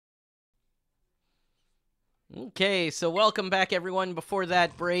Okay, so welcome back, everyone. Before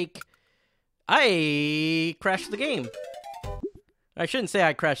that break, I crashed the game. I shouldn't say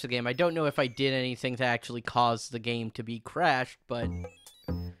I crashed the game. I don't know if I did anything to actually cause the game to be crashed, but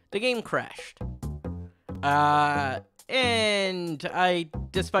the game crashed. And I,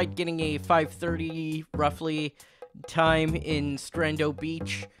 despite getting a 5:30 roughly time in Strando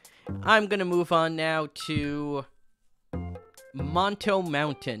Beach, I'm gonna move on now to Monto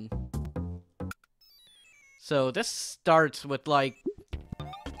Mountain. So this starts with like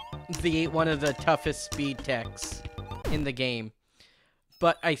one of the toughest speed techs in the game.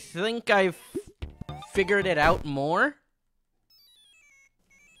 But I think I've figured it out more.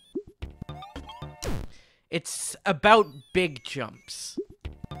 It's about big jumps.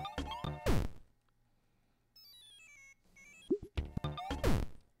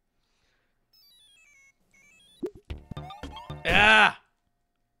 Ah!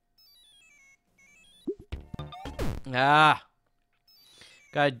 Ah!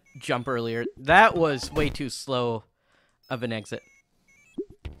 Gotta jump earlier. That was way too slow of an exit.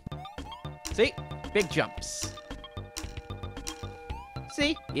 See? Big jumps.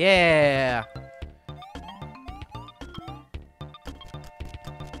 See? Yeah!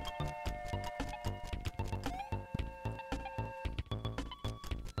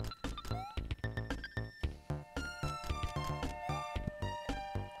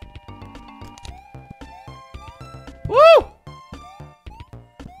 Woo!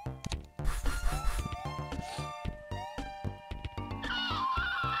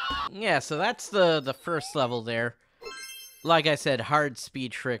 Yeah, so that's the first level there. Like I said, hard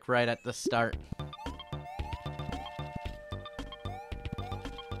speed trick right at the start.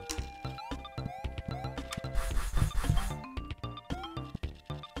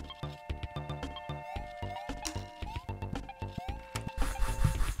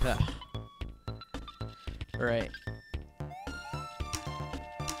 Ugh. Right.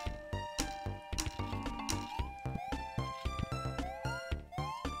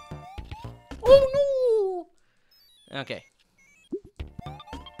 Oh no! Okay.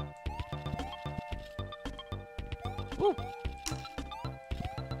 Woo!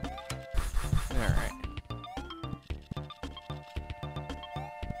 Alright.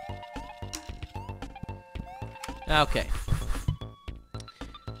 Okay.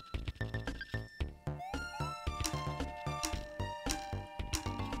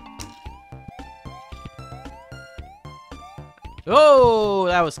 Oh,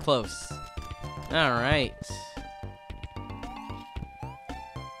 that was close. Alright.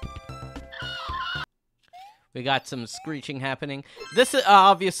 We got some screeching happening. This is,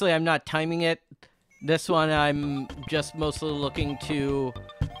 obviously, I'm not timing it. This one, I'm just mostly looking to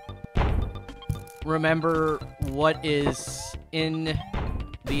remember what is in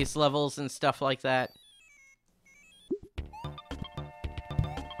these levels and stuff like that.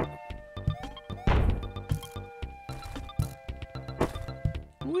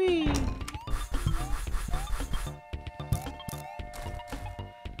 Whee!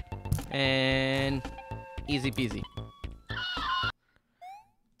 And easy peasy.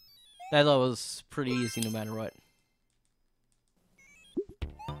 That level was pretty easy no matter what.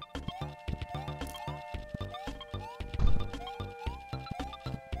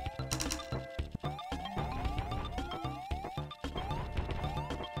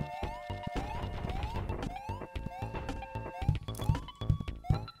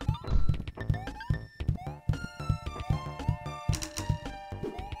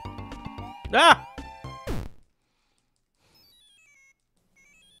 Ah!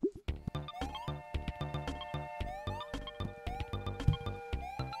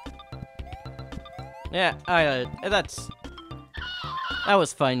 Yeah, that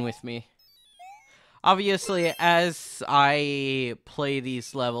was fine with me. Obviously, as I play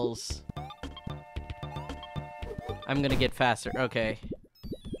these levels, I'm gonna get faster. Okay.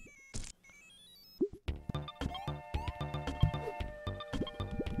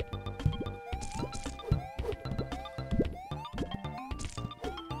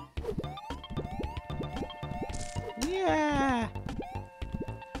 Yeah.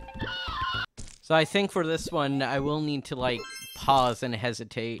 So I think for this one, I will need to, like, pause and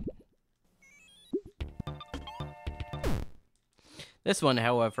hesitate. This one,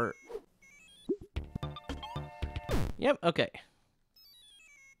 however... Yep, okay.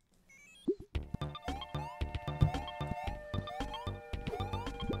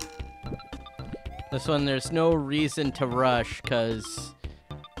 This one, there's no reason to rush, because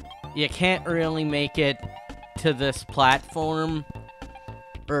you can't really make it to this platform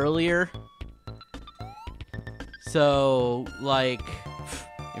earlier. So, like,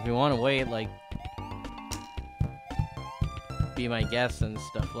 if you want to wait, like, be my guess and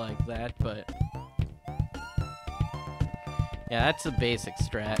stuff like that, but yeah, that's the basic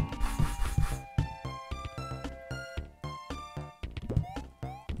strat.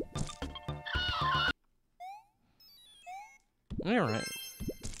 Alright.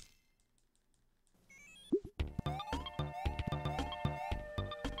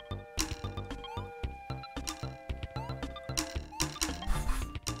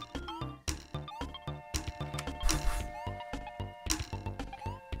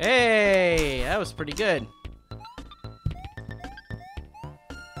 Hey, that was pretty good.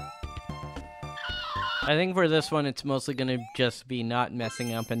 I think for this one, it's mostly gonna just be not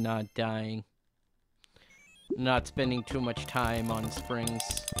messing up and not dying. Not spending too much time on springs.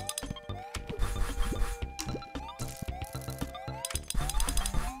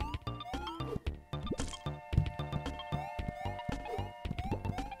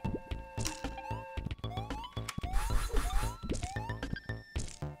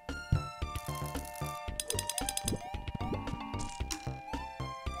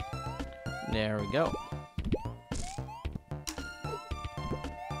 There we go.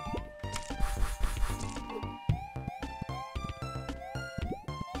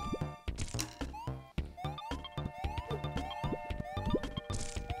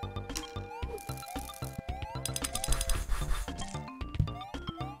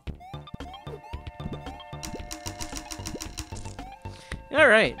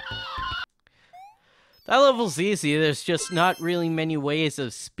 Alright. That level's easy, there's just not really many ways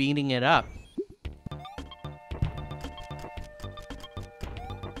of speeding it up.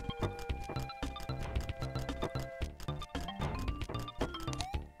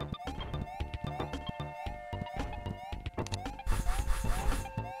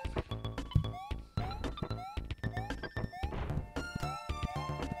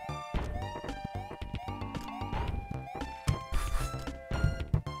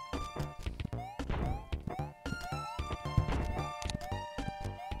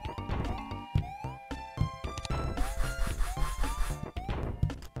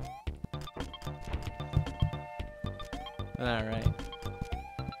 Alright.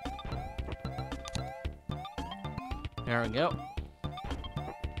 There we go.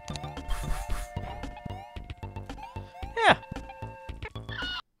 Yeah.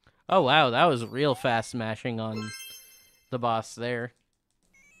 Oh wow, that was real fast smashing on the boss there.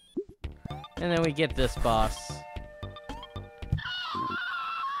 And then we get this boss.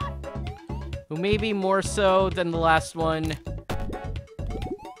 Who may be more so than the last one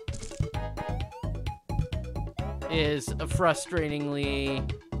is frustratingly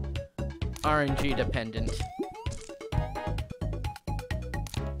RNG dependent.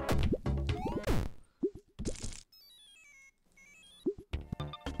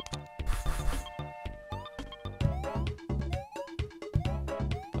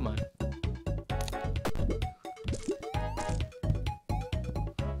 Come on.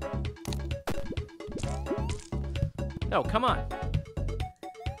 No, come on.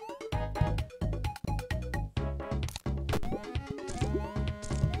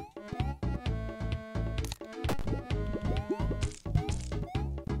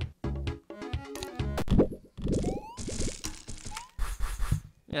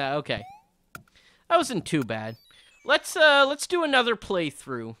 Yeah, okay. That wasn't too bad. Let's do another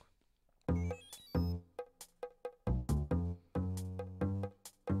playthrough.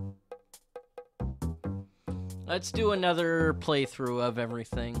 Let's do another playthrough of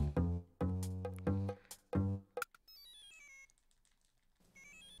everything.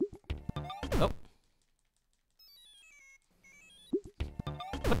 Oh.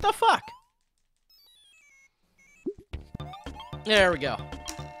 What the fuck? There we go.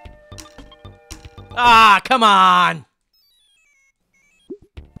 Ah, come on!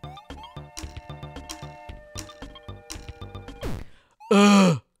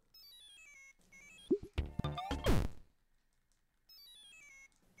 Ugh.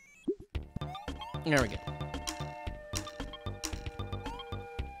 There we go.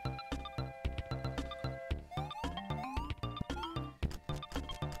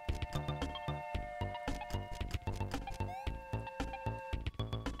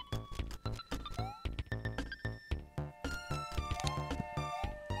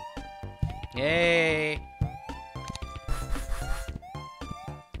 Yay!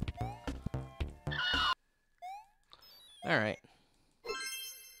 All right.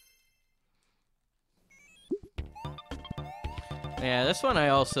 Yeah, this one I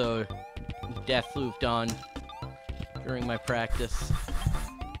also death looped on during my practice.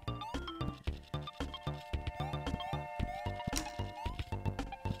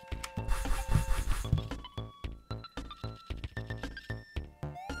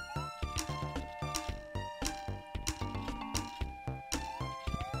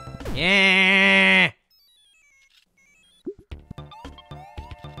 Yeah.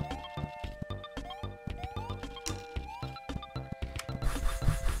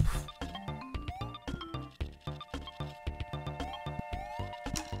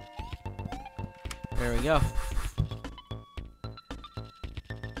 There we go.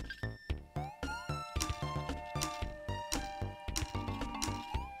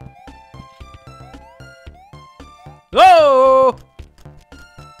 Whoa!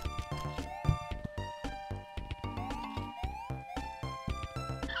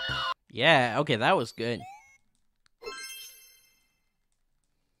 Yeah, okay, that was good.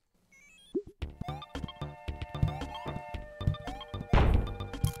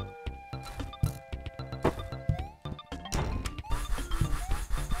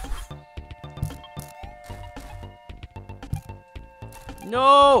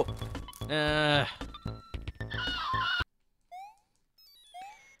 No!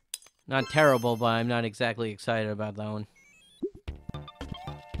 Not terrible, but I'm not exactly excited about that one.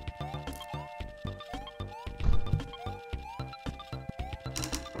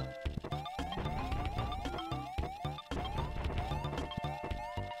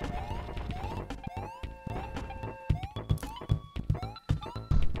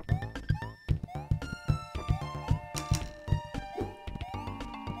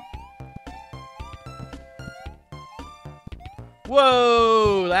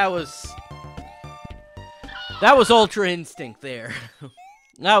 Whoa! That was Ultra Instinct there.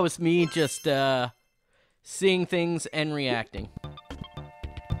 That was me just, seeing things and reacting.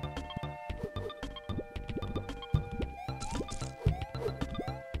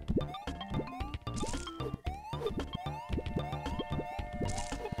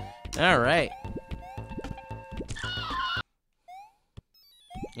 Alright.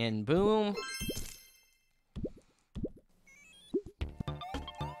 And boom.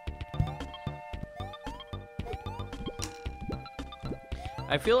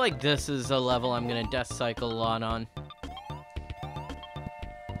 I feel like this is a level I'm gonna death cycle a lot on.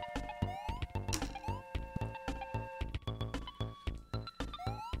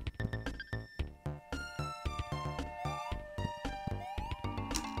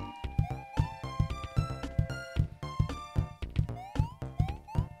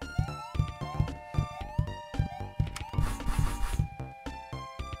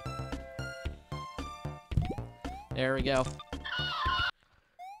 There we go.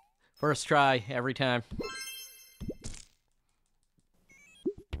 First try, every time.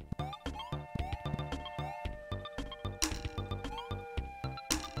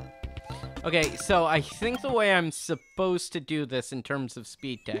 Okay, so I think the way I'm supposed to do this in terms of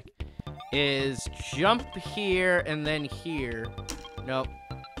speed tech is jump here and then here. Nope.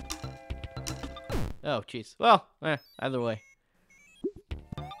 Oh, jeez. Well, either way.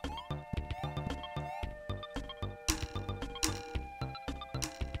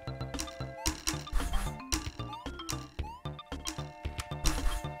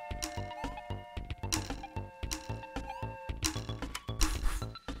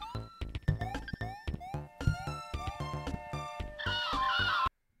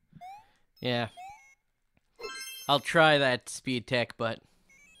 Yeah. I'll try that speed tech, but...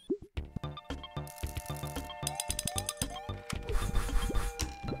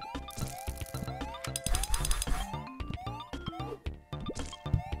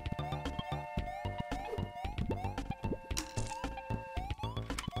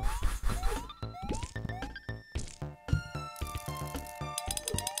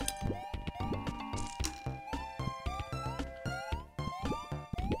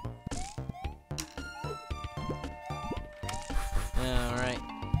 Alright.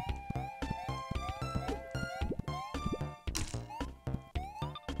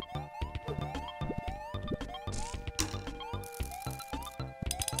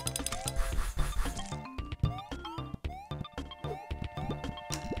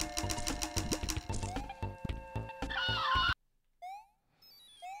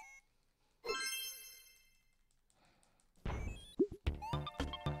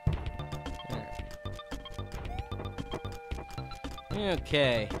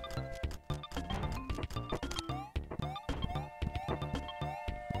 Okay.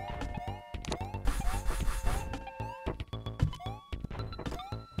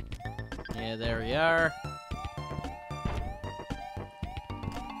 Yeah, there we are.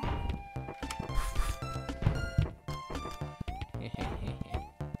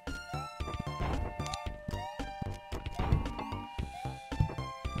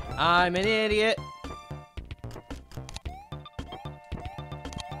 I'm an idiot.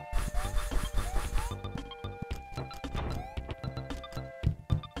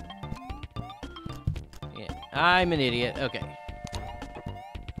 I'm an idiot. Okay.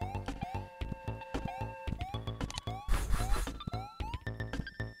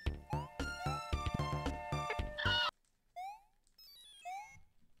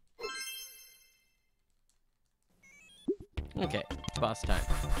 Okay, boss time.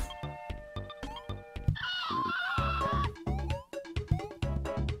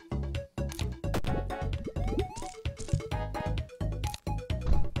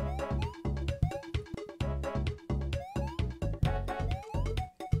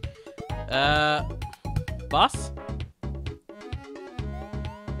 Boss?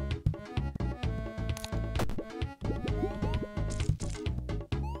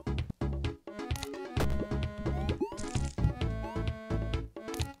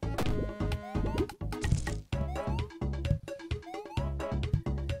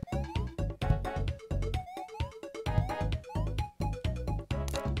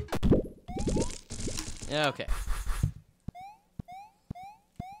 Okay.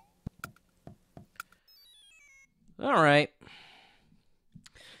 Alright.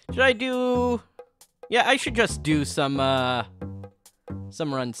 Should I do... Yeah, I should just do some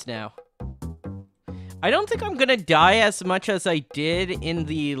runs now. I don't think I'm gonna die as much as I did in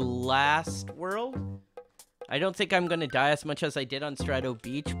the last world. I don't think I'm gonna die as much as I did on Strato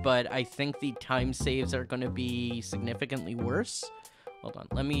Beach, but I think the time saves are gonna be significantly worse. Hold on,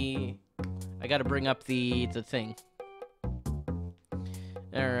 let me... I gotta bring up the thing.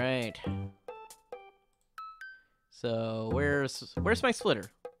 Alright. So, where's my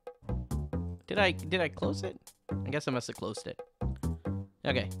splitter? Did I close it? I guess I must have closed it.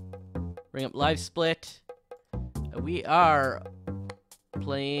 Okay. Bring up live split. We are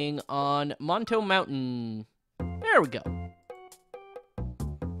playing on Monto Mountain. There we go.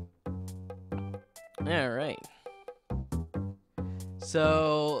 Alright.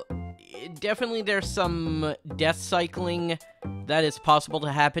 So, definitely there's some death cycling that is possible to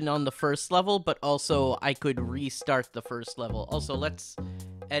happen on the first level, but also I could restart the first level. Also, let's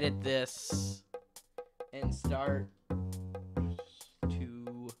edit this and start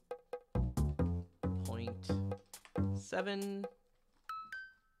 2.7.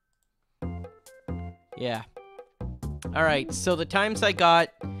 Yeah. Alright, so the times I got,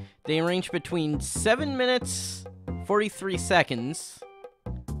 they range between 7 minutes, 43 seconds,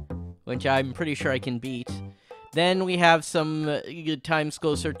 which I'm pretty sure I can beat. Then we have some times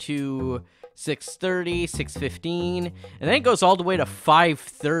closer to 6:30, 6:15, and then it goes all the way to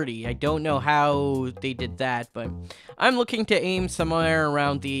 5:30. I don't know how they did that, but I'm looking to aim somewhere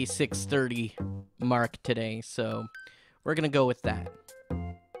around the 6:30 mark today, so we're gonna go with that.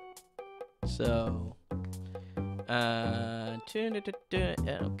 So,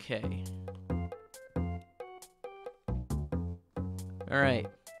 okay. Alright.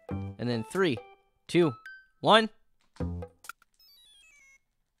 And then 3, 2, 1.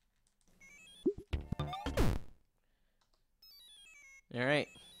 Alright.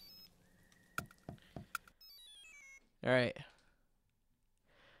 Alright.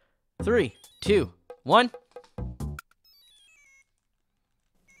 3, 2, 1.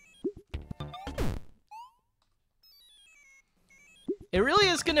 It really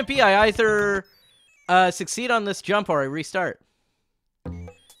is gonna be I either succeed on this jump or I restart.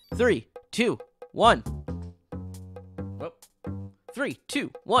 3, 2, 1. Oh. 3,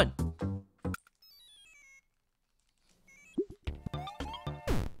 2, 1.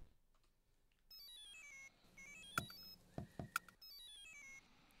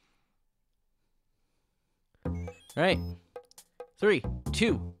 All right. 3,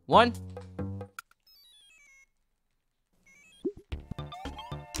 2, 1.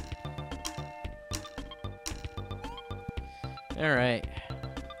 All right.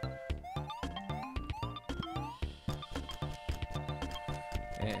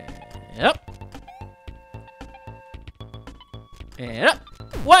 And up. And up.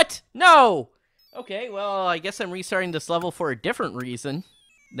 What? No! Okay, well, I guess I'm restarting this level for a different reason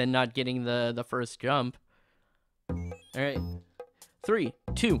than not getting the first jump. Alright. 3,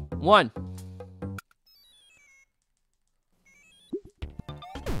 2, 1.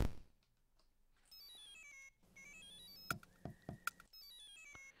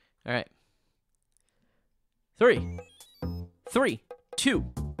 Alright. 3, 2,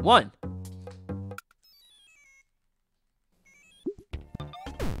 1.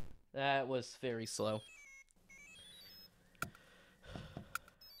 That was very slow.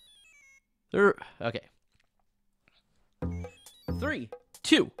 Okay. 3,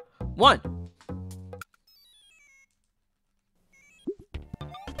 2, 1.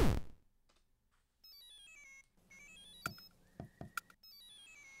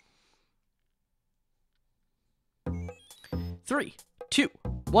 3, 2,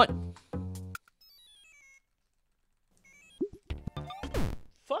 1.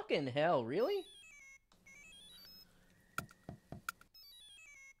 Fucking hell, really?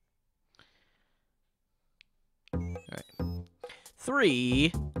 Alright.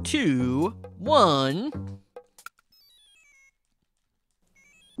 3, 2, 1.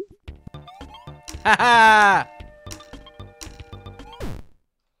 Ha-ha!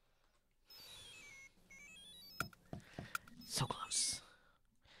 So close.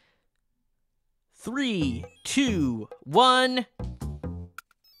 3, 2, 1.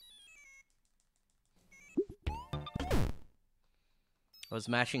 I was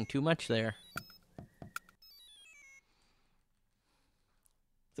mashing too much there.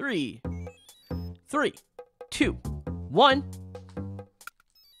 3, 2, 1.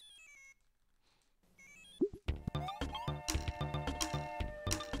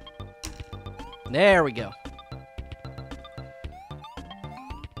 There we go.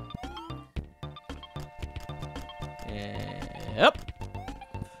 Yep.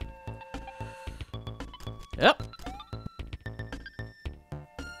 Yep.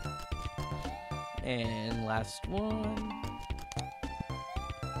 And last one.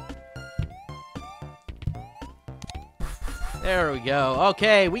 There we go.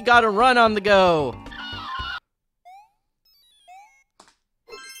 Okay, we got a run on the go.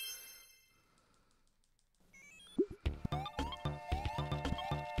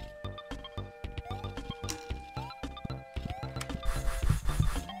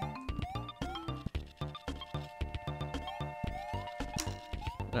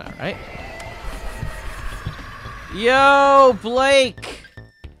 All right. Yo, Blake!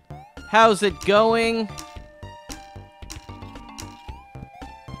 How's it going?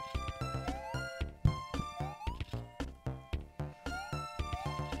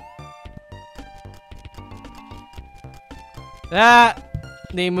 Ah!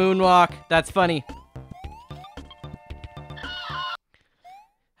 The moonwalk. That's funny.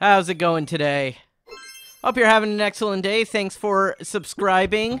 How's it going today? Hope you're having an excellent day. Thanks for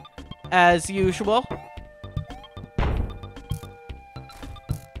subscribing, as usual.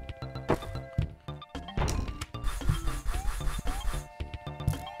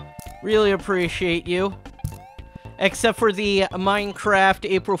 Really appreciate you. Except for the Minecraft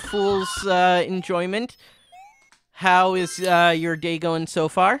April Fool's enjoyment. How is your day going so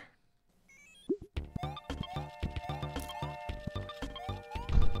far?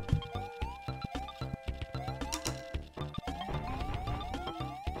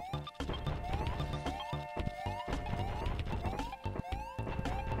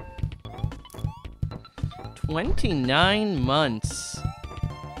 $29 months.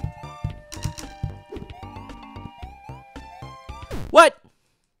 What?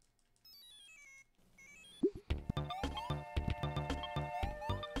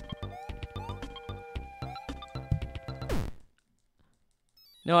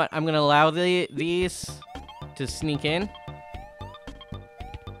 You know what? I'm gonna allow these to sneak in.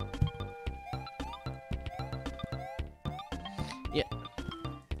 Yeah.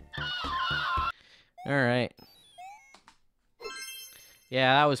 All right.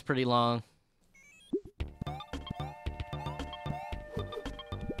 Yeah, that was pretty long.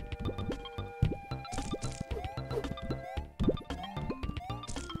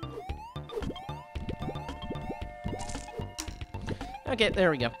 Okay,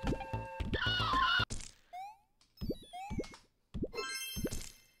 there we go.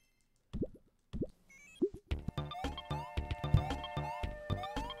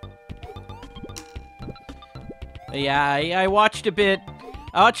 Yeah, I watched a bit.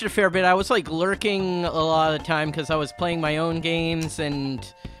 I watched a fair bit. I was like lurking a lot of the time because I was playing my own games and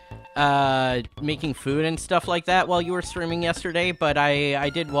making food and stuff like that while you were streaming yesterday, but I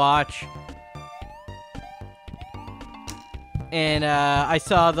did watch. And I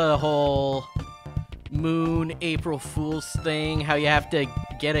saw the whole Moon April Fool's thing, how you have to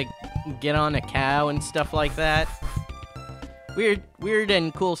get on a cow and stuff like that. Weird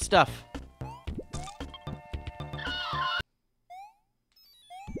and cool stuff.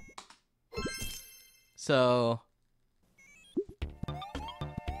 So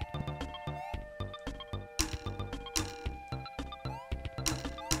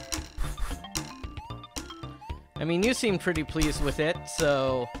I mean, you seem pretty pleased with it,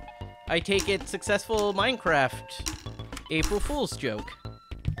 so I take it successful Minecraft April Fool's joke.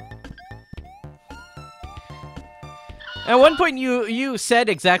 At one point, you said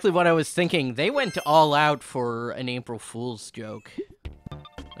exactly what I was thinking. They went all out for an April Fool's joke.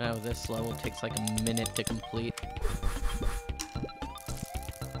 Oh, this level takes like a minute to complete.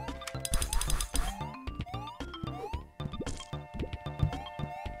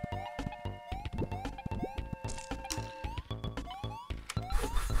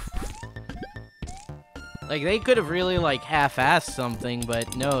 Like, they could have really, like, half-assed something,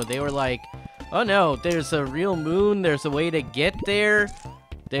 but no, they were like, oh no, there's a real moon, there's a way to get there.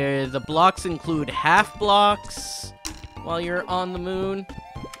 The blocks include half blocks while you're on the moon.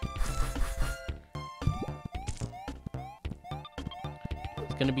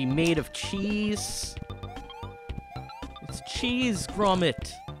 It's gonna be made of cheese. It's cheese,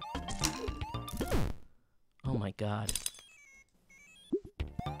 Gromit. Oh my god.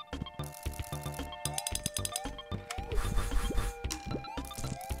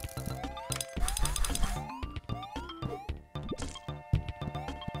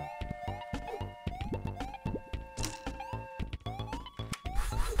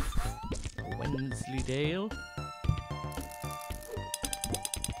 Wensleydale.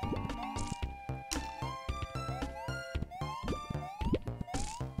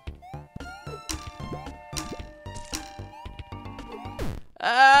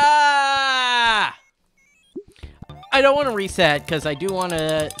 Ah! I don't want to reset because I do want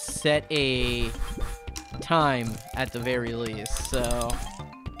to set a time at the very least, so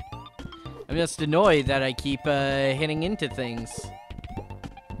I'm just annoyed that I keep hitting into things.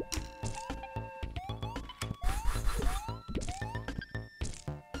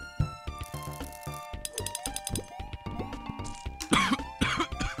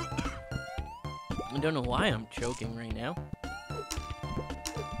 I don't know why I'm choking right now.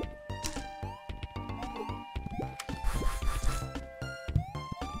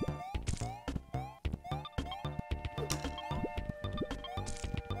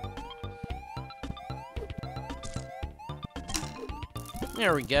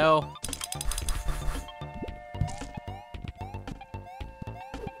 There we go.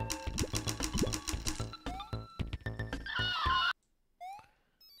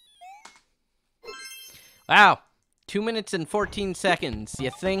 Wow. 2 minutes and 14 seconds.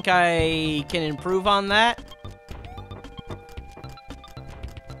 You think I can improve on that?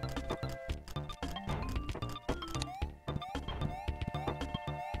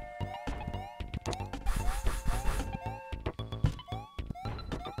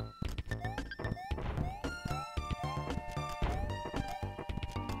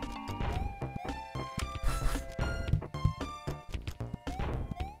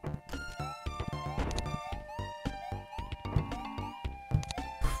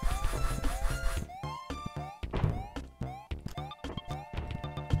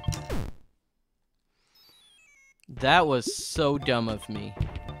 That was so dumb of me.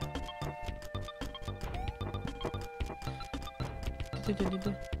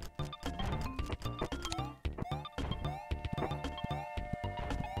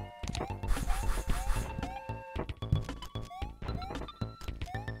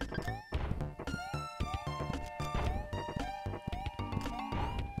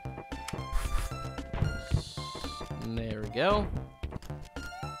 There we go.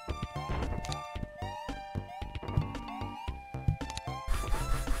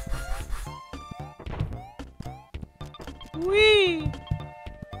 Whee!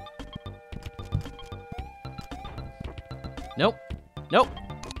 Nope. Nope.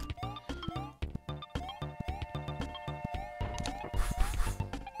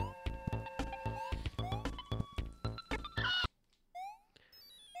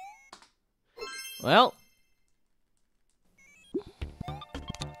 Well.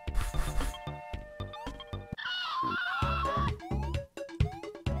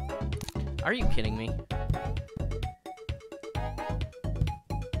 Are you kidding me?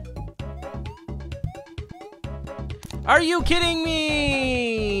 Are you kidding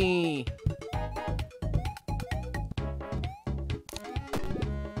me?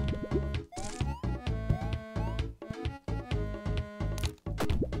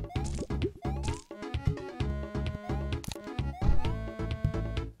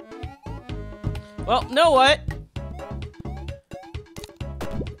 Well, know what?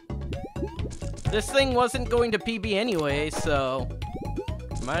 This thing wasn't going to PB anyway, so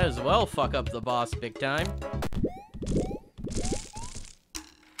might as well fuck up the boss big time.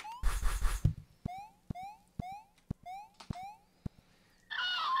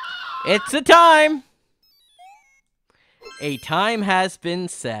 It's a time! A time has been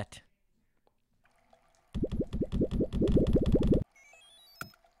set.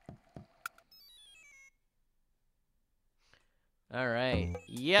 Alright.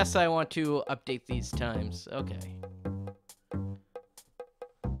 Yes, I want to update these times. Okay.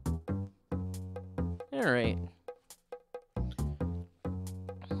 Alright.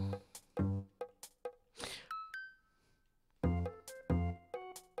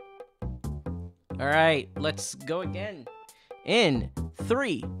 Alright, let's go again. In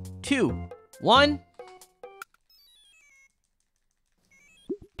 3, 2, 1.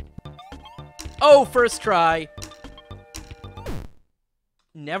 Oh, first try.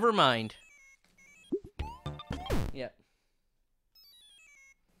 Never mind. Yep.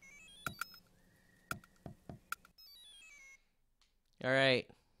 All right.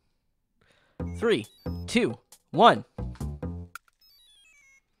 3, 2, 1.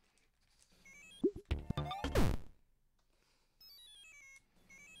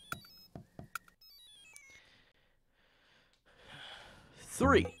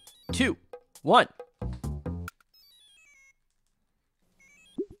 Three, two, one.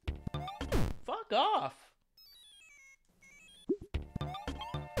 Fuck off.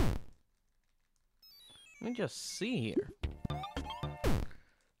 Let me just see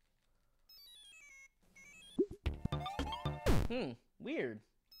here. Weird.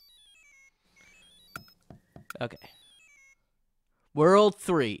 Okay. World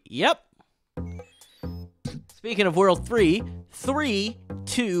 3. Yep. Speaking of World 3, 3,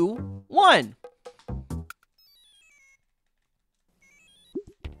 2, 1.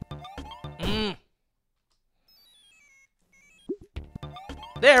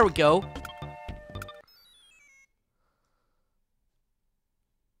 There we go.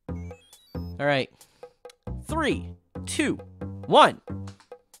 All right. 3, 2, 1.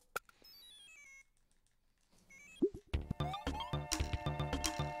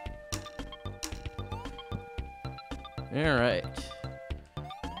 All right.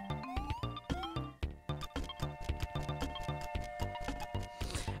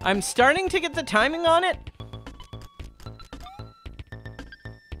 I'm starting to get the timing on it.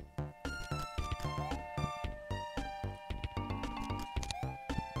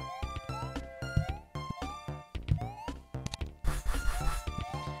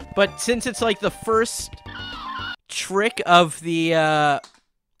 But since it's like the first trick of the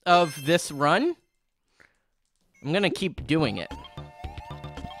of this run, I'm gonna keep doing it.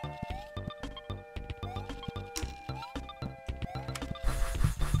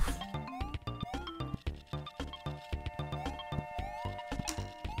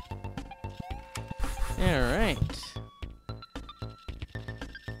 All right.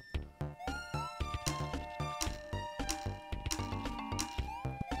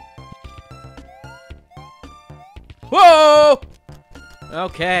 Whoa!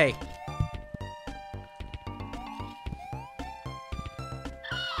 Okay.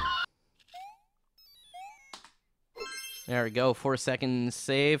 There we go. 4 seconds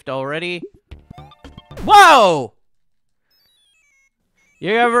saved already. Whoa!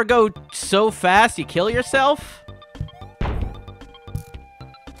 You ever go so fast you kill yourself?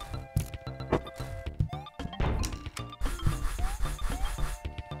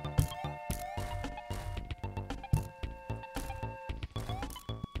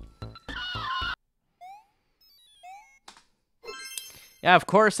 Yeah, of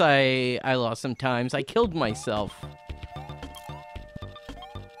course I lost some times. I killed myself.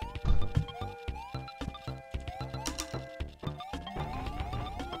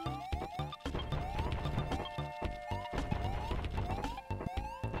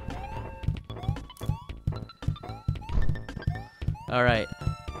 Alright.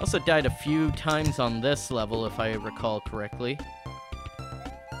 Also died a few times on this level, if I recall correctly.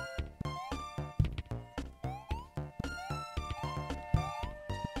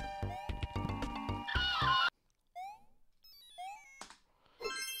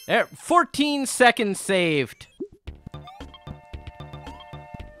 There, 14 seconds saved.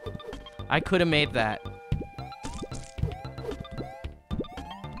 I could have made that.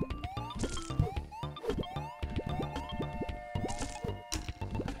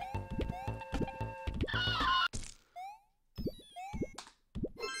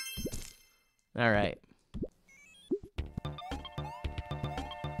 All right.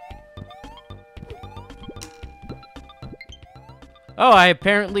 Oh, I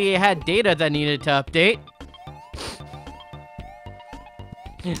apparently had data that needed to update.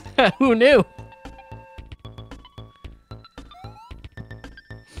 Who knew?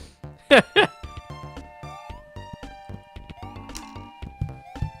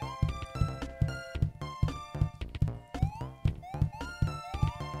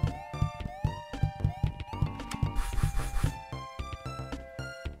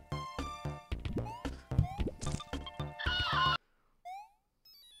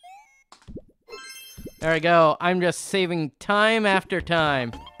 There we go. I'm just saving time after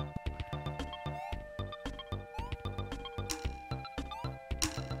time.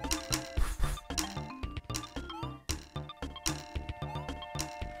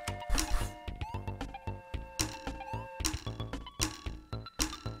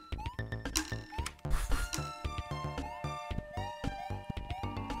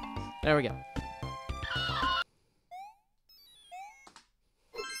 There we go.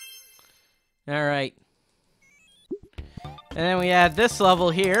 Alright. And then we had this level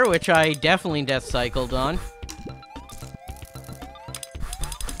here, which I definitely death cycled on.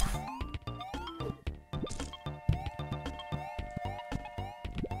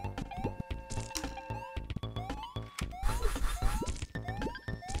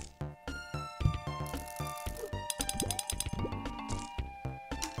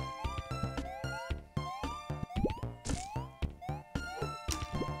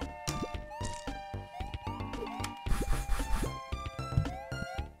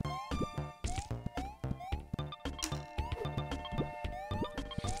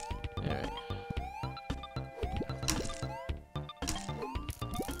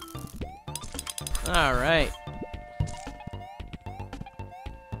 Alright.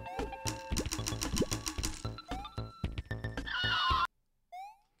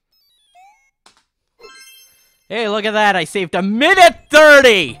 Hey, look at that. I saved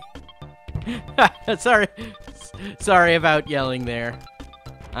 1:30! Sorry about yelling there.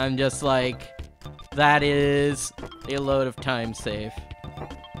 I'm just like, that is a load of time save.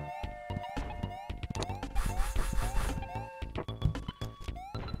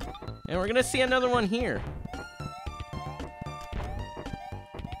 And we're gonna see another one here.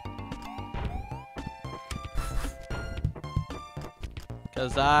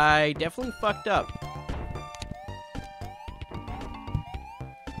 Because I definitely fucked up.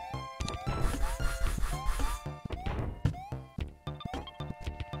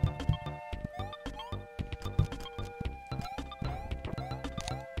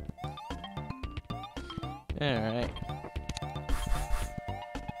 Alright.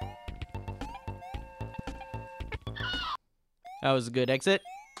 That was a good exit.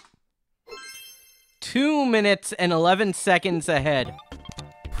 2 minutes and 11 seconds ahead.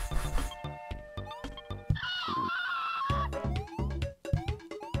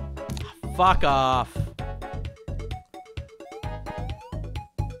 Fuck off.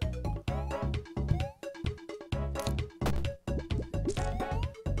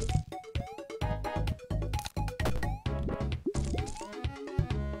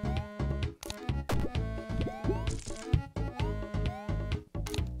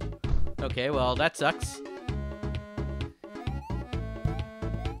 Okay, well, that sucks.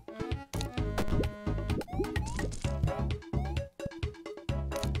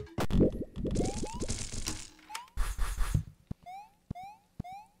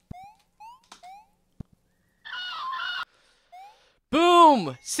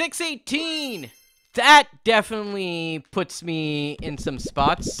 Boom! 618! That definitely puts me in some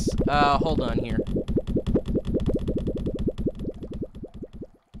spots. Hold on here.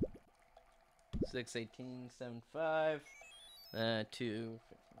 618, 75,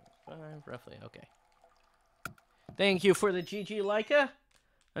 255, roughly, okay. Thank you for the GG Leica.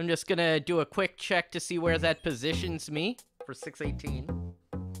 I'm just gonna do a quick check to see where that positions me for 618.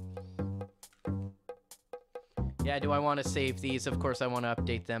 Yeah, do I want to save these? Of course I want to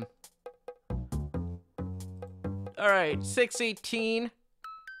update them. Alright, 618.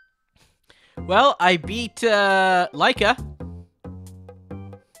 Well, I beat, Leica.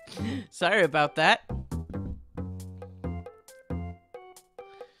 Sorry about that.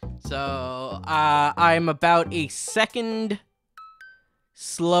 So, I'm about a second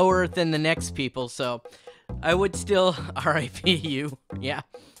slower than the next people, so I would still, RIP you, yeah.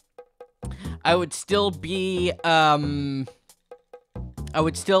 I would still be, I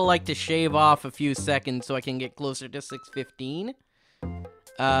would still like to shave off a few seconds so I can get closer to 615.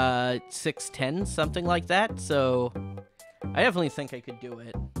 610, something like that, so I definitely think I could do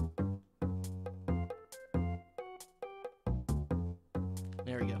it.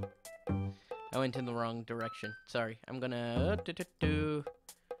 There we go. I went in the wrong direction. Sorry. I'm gonna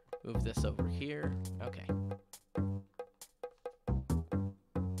move this over here. Okay.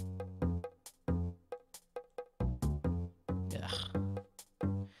 Ugh.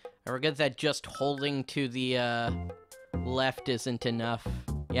 I forget that just holding to the left isn't enough.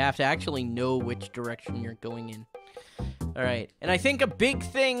 You have to actually know which direction you're going in. Alright. And I think a big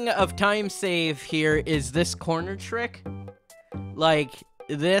thing of time save here is this corner trick. Like,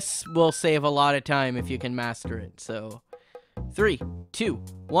 this will save a lot of time if you can master it. So, 3, 2,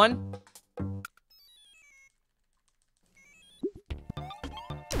 1.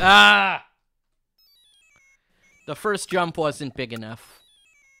 Ah! The first jump wasn't big enough.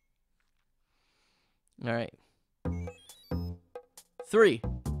 Alright. 3,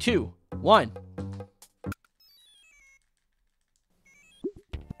 2, 1.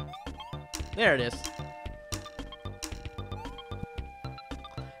 There it is.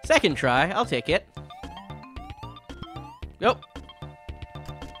 Second try, I'll take it. Nope.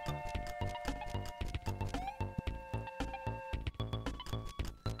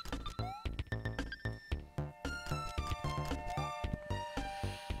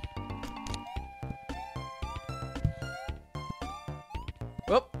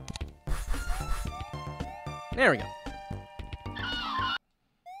 There we go.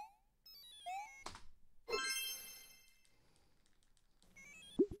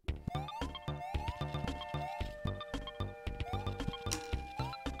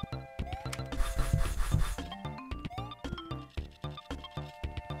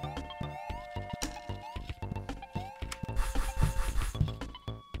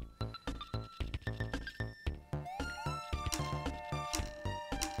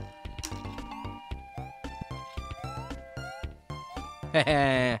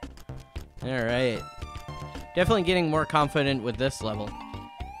 Alright. Definitely getting more confident with this level.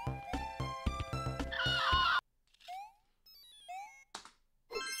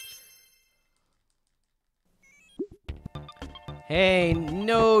 Hey,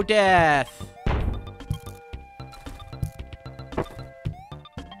 no death!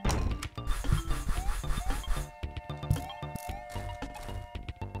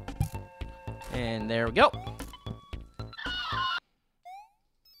 And there we go.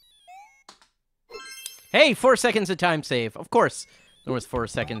 Hey, 4 seconds of time save. Of course, there was 4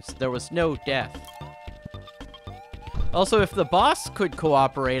 seconds. There was no death. Also, if the boss could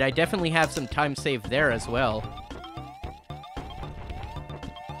cooperate, I definitely have some time save there as well.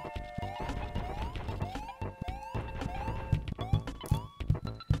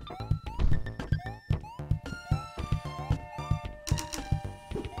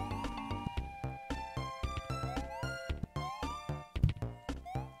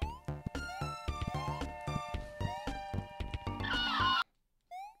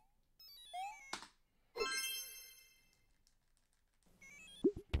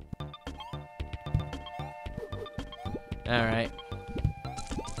 Alright.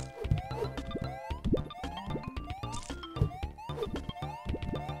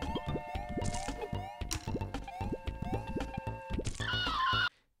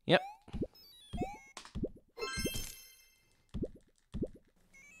 Yep.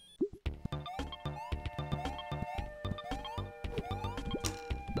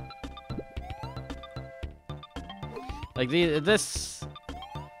 Like this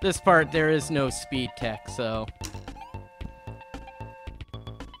part, there is no speed tech, so.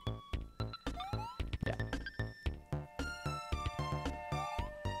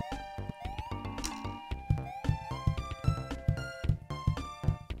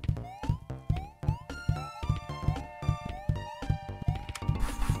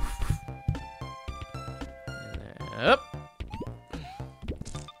 Yep.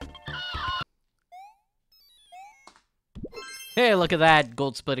 Hey, look at that.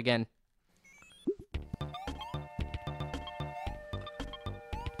 Gold split again.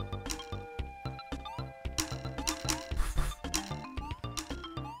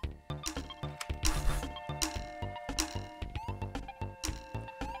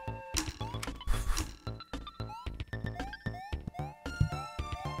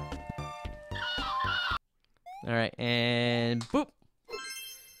 Alright, and boop.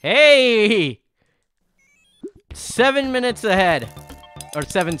 Hey! 7 minutes ahead. Or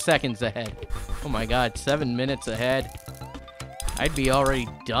 7 seconds ahead. Oh my god, 7 minutes ahead. I'd be already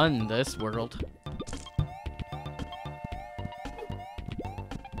done this world.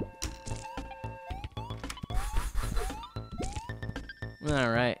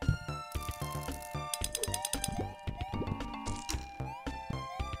 Alright.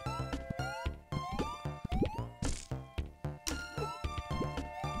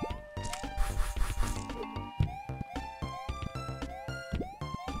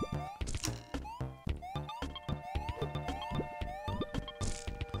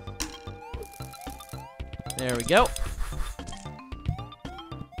 There we go.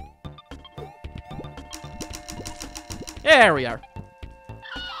 There we are.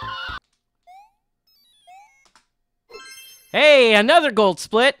 Hey, another gold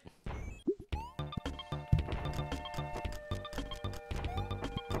split.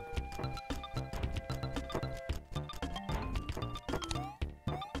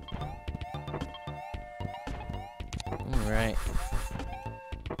 All right.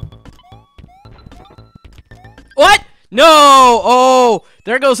 What? No! Oh,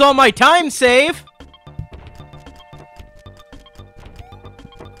 there goes all my time save.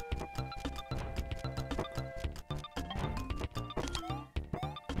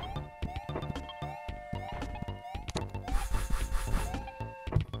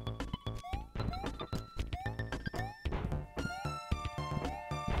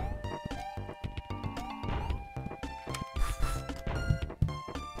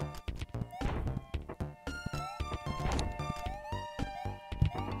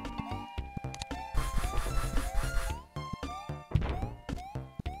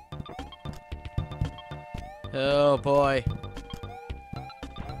 Oh boy.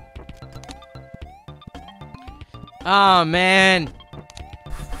 Oh man.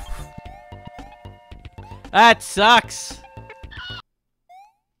 That sucks.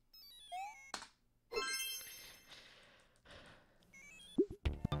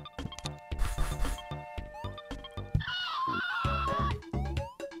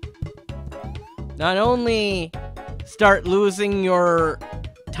 Not only start losing your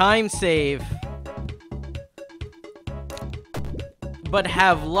time save, but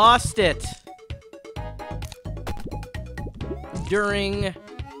have lost it during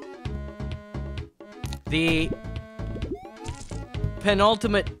the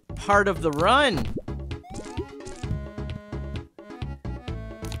penultimate part of the run.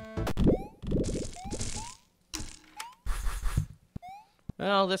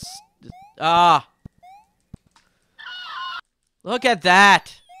 Well, this... Ah. Look at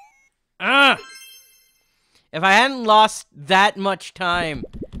that. Ah. If I hadn't lost that much time,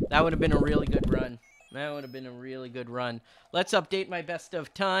 that would have been a really good run. That would have been a really good run. Let's update my best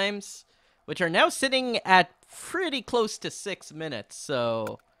of times, which are now sitting at pretty close to 6 minutes,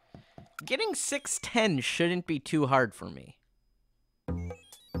 so getting 6:10 shouldn't be too hard for me.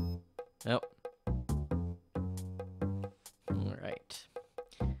 Nope. Alright.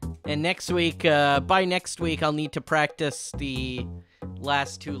 And next week, by next week, I'll need to practice the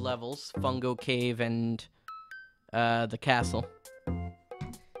last 2 levels, Fungo Cave and the castle.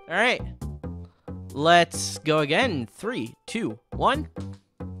 Alright. Let's go again. 3, 2, 1.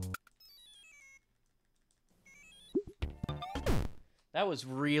 That was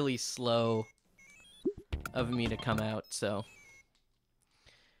really slow of me to come out, so.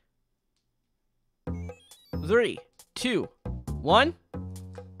 3, 2, 1.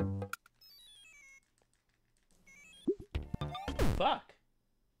 Fuck.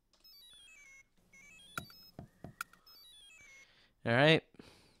 All right.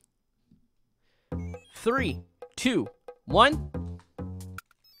 3, 2, 1.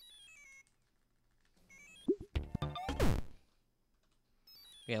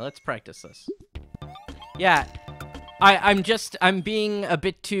 Okay, let's practice this. Yeah, I'm being a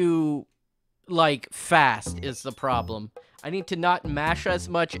bit too, like, fast is the problem. I need to not mash as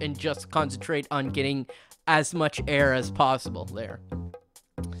much and just concentrate on getting as much air as possible there.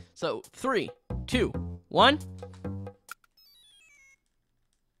 So, 3, 2, 1.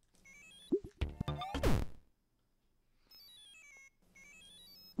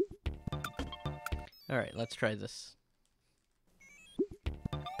 All right, let's try this.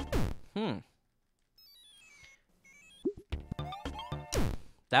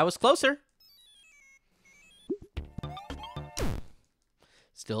 That was closer.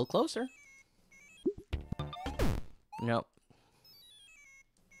 Still closer. Nope.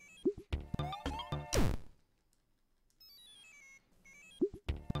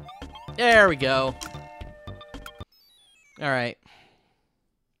 There we go. All right.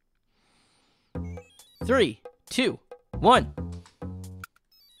 3, 2, 1.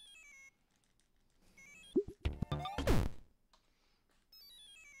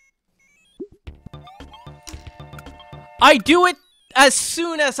 I do it as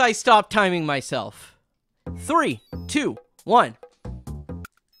soon as I stop timing myself. 3, 2, 1.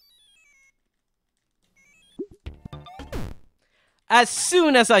 As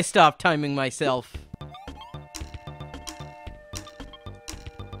soon as I stop timing myself.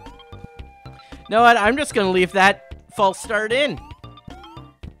 You know what? I'm just gonna leave that false start in.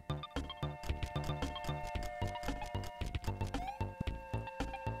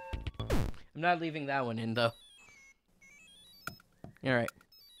 I'm not leaving that one in, though. All right.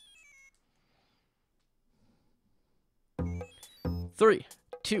 3,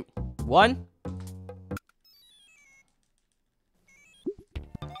 2, 1.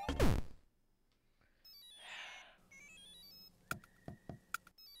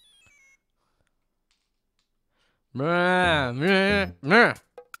 There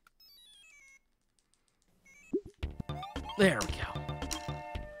we go.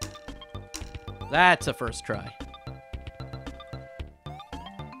 That's a first try.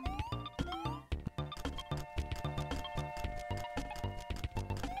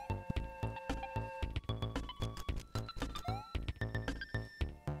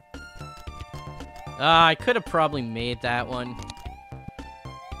 I could have probably made that one.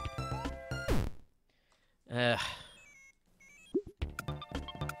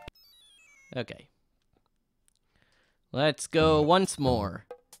 Okay. Let's go once more.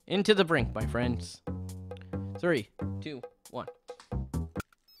 Into the brink, my friends. 3, 2, 1.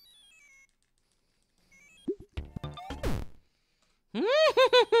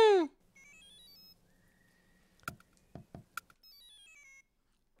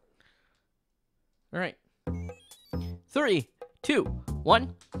 3, 2,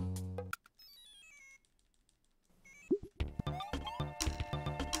 1.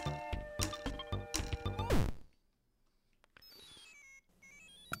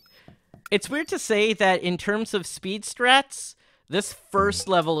 It's weird to say that in terms of speed strats, this first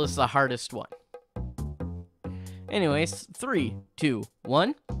level is the hardest one. Anyways, 3, 2,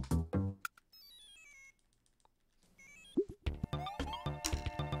 1.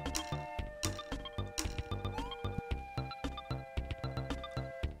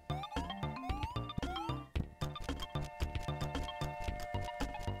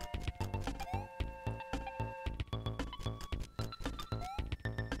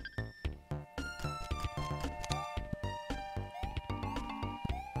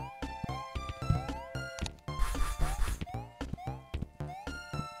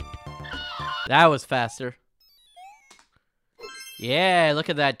 That was faster. Yeah, look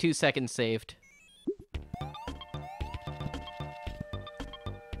at that. 2 seconds saved.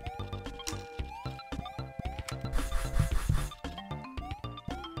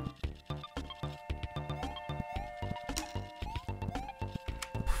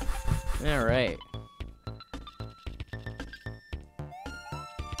 All right.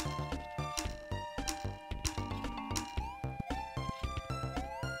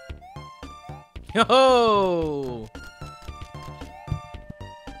 Yo!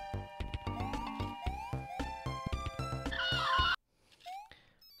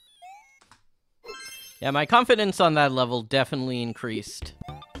 Yeah, my confidence on that level definitely increased.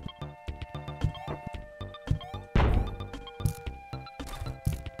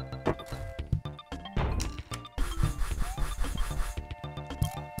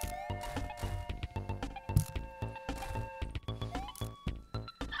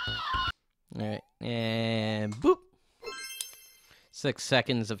 Alright, and boop. 6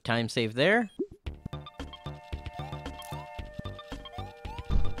 seconds of time save there.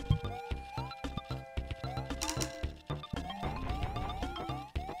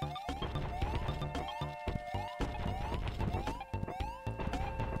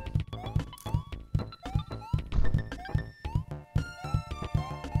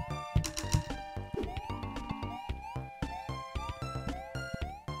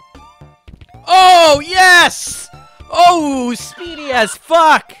 Oh, yes! Oh, speedy as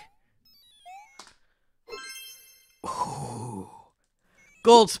fuck! Ooh.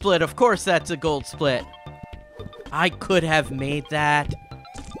 Gold split, of course that's a gold split. I could have made that.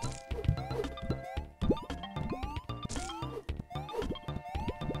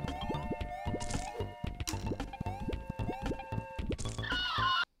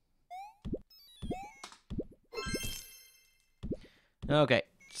 Okay.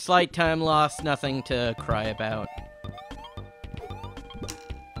 Slight time loss, nothing to cry about.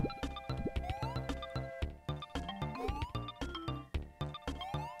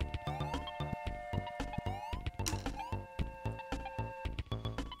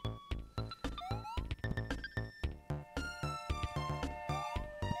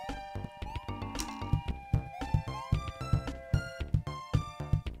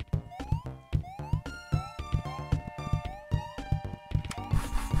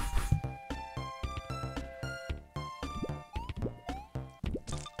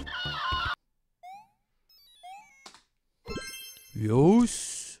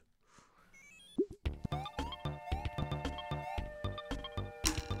 Yes.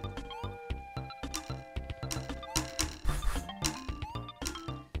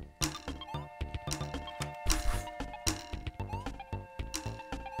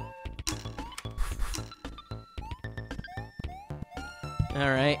 All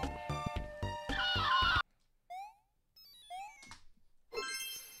right.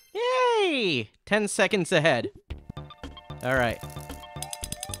 Yay! 10 seconds ahead. All right.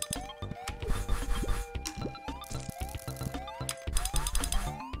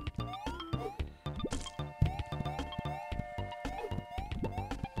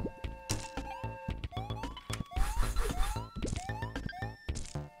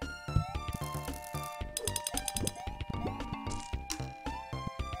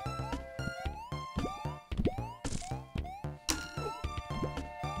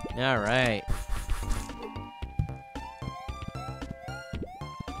 All right.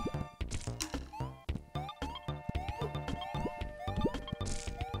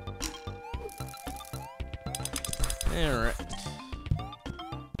 All right.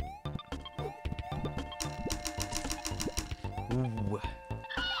 Ooh.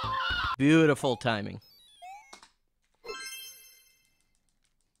 Beautiful timing.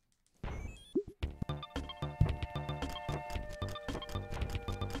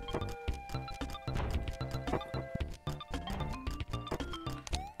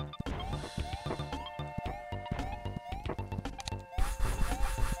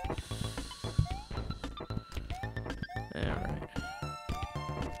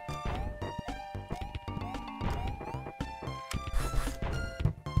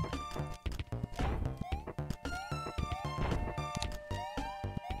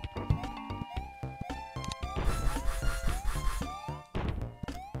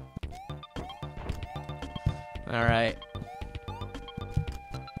 Alright.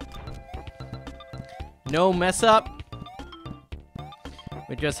 No mess up.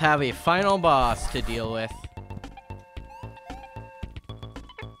 We just have a final boss to deal with.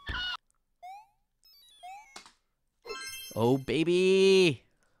 Oh, baby!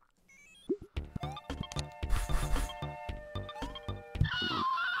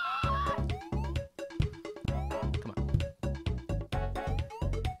 Come on.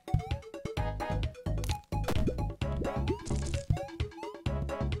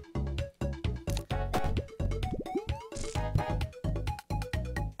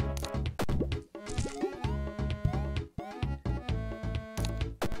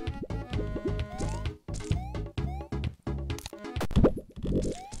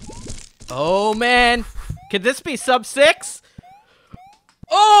 Oh, man! Could this be sub 6?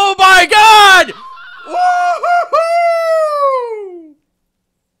 Oh, my God! Woo-hoo-hoo!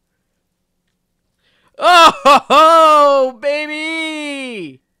 Oh,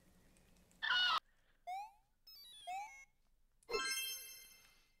 baby!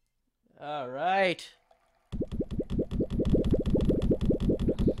 All right.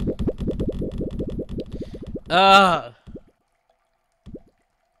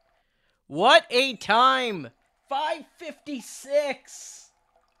 What a time! 5:56.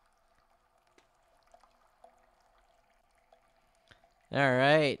 All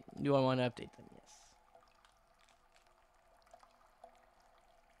right. Do I want to update them? Yes.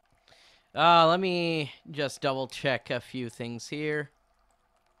 Let me just double check a few things here.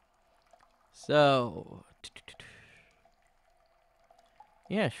 So,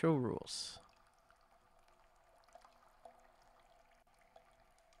 yeah, show rules.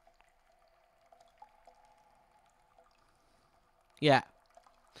 Yeah.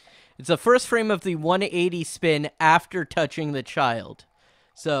 It's the first frame of the 180 spin after touching the child.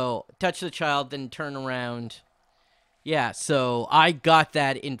 So, touch the child, then turn around. Yeah, so I got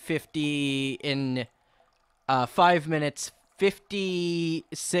that in 5 minutes,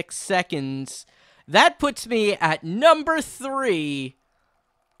 56 seconds. That puts me at number 3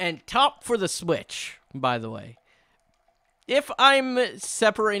 and top for the Switch, by the way. If I'm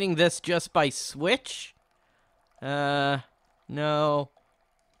separating this just by Switch, no.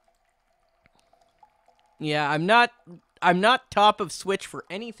 Yeah, I'm not top of Switch for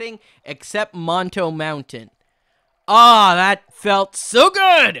anything except Monto Mountain. Ah, that felt so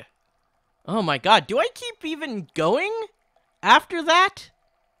good! Oh my god, do I keep even going after that?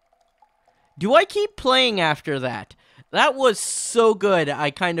 Do I keep playing after that? That was so good,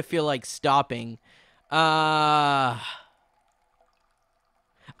 I kind of feel like stopping. I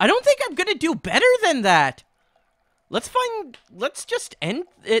don't think I'm gonna do better than that. Let's just end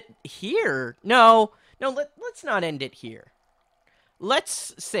it here. No, let's not end it here.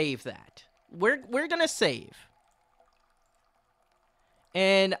 Let's save that. We're gonna save.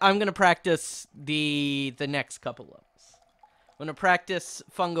 And I'm gonna practice the next couple levels. I'm gonna practice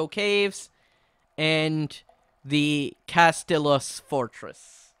Fungo Caves and the Castellos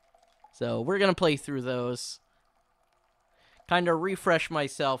Fortress. So we're gonna play through those. Kind of refresh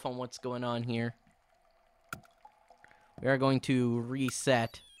myself on what's going on here. We are going to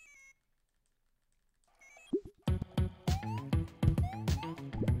reset.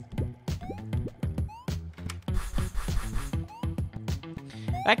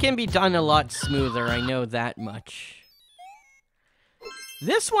 That can be done a lot smoother, I know that much.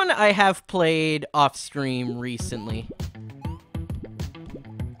 This one I have played off stream recently.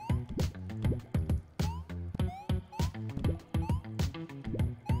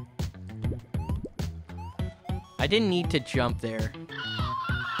 I didn't need to jump there.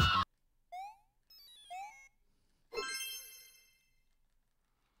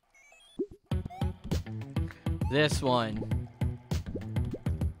 This one.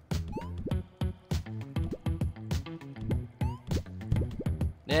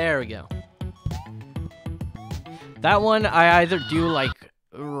 There we go. That one I either do like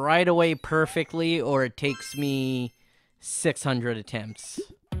right away perfectly or it takes me 600 attempts.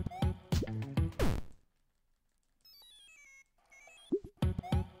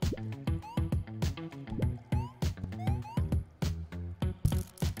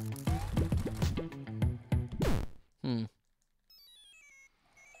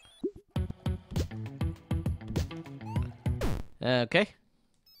 Okay.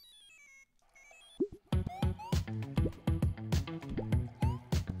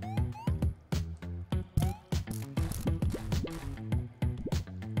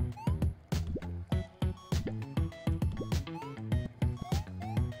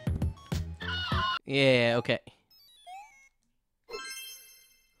 Yeah, okay.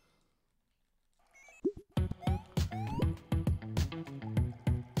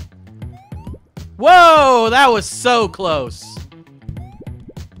 Whoa, that was so close.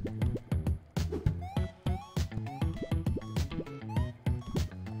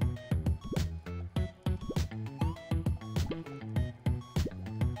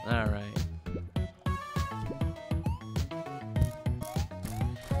 All right.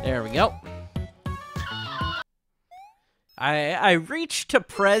 There we go. I reached to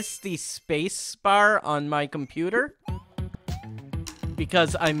press the space bar on my computer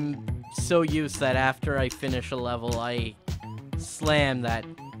because I'm so used that after I finish a level, I slam that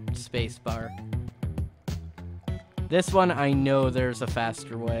space bar. This one, I know there's a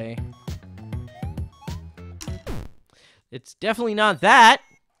faster way. It's definitely not that.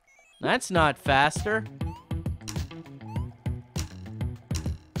 That's not faster.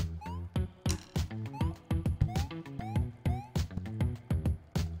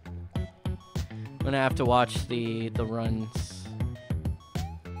 I'm gonna have to watch the runs.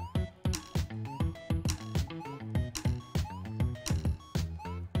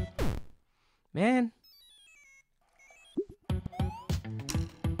 Man.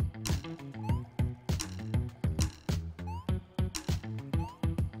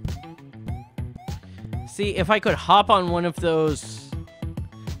 See, if I could hop on one of those...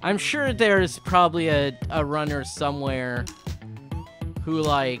 I'm sure there's probably a runner somewhere who,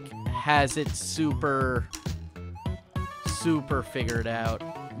 like, has it super figured out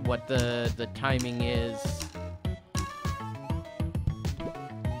what the timing is.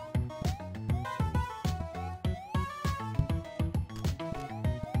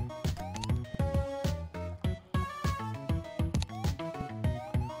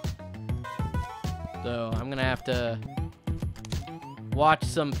 So I'm gonna have to watch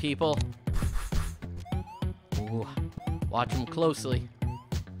some people. Ooh, watch them closely.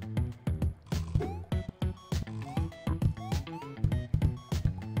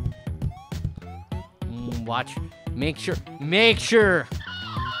 Watch. Make sure.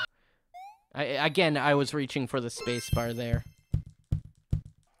 Again, I was reaching for the space bar there.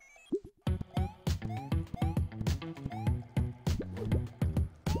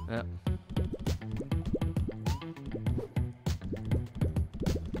 Yep.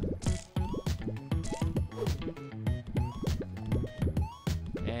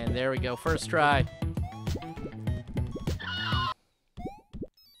 And there we go. First try.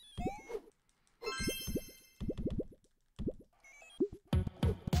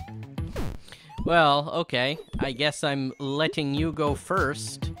 Well, okay. I guess I'm letting you go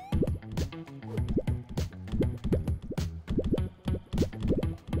first.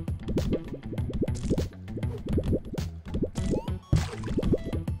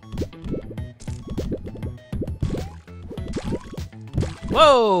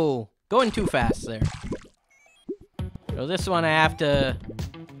 Whoa! Going too fast there. So this one I have to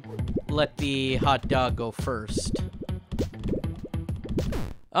let the hot dog go first.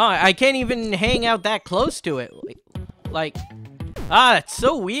 Oh, I can't even hang out that close to it. Like, that's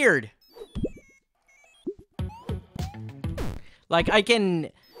so weird. Like, I can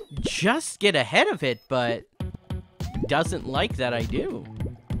just get ahead of it, but doesn't like that I do.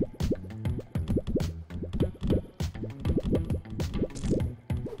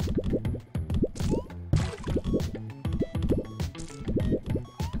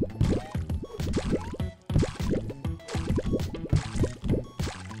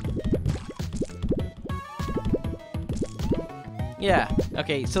 Yeah,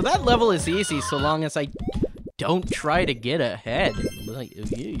 okay, so that level is easy so long as I don't try to get ahead. Like,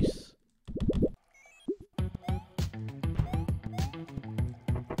 yes.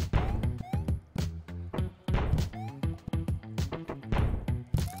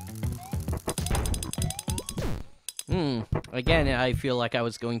 Again, I feel like I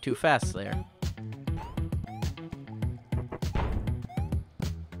was going too fast there.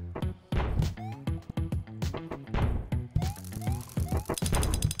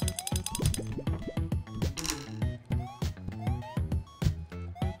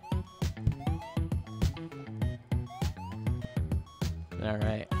 All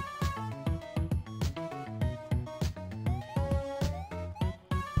right.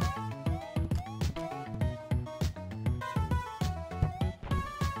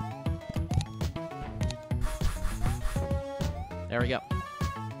 There we go.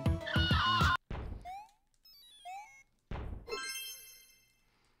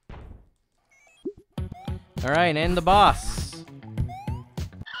 All right, and the boss.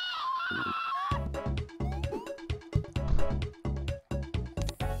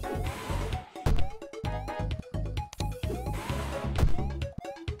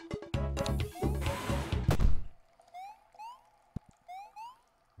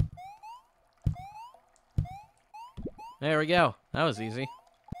 There we go. That was easy.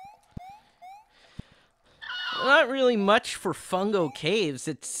 Not really much for Fungo Caves.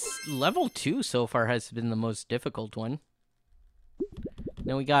 It's level 2 so far has been the most difficult one.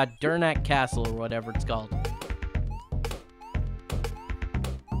 Then we got Durnak Castle or whatever it's called.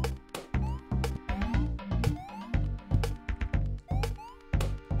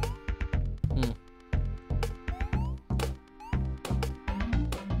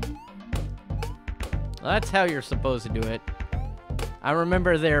 Well, that's how you're supposed to do it. I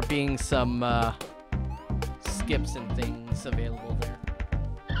remember there being some skips and things available there.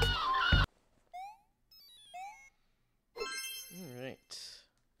 Alright.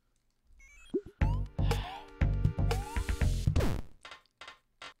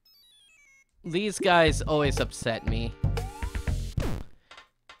 These guys always upset me.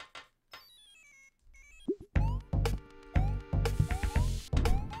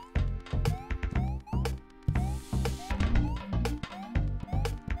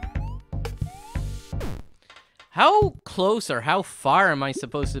 How close or how far am I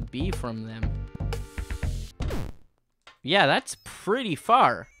supposed to be from them? Yeah, that's pretty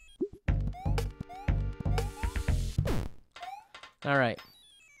far. Alright.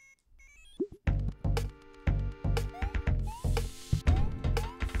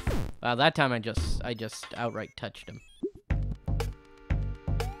 Wow, that time I just outright touched him.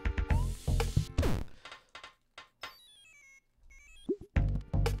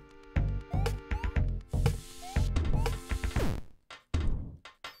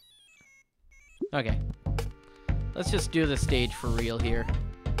 Okay. Let's just do the stage for real here.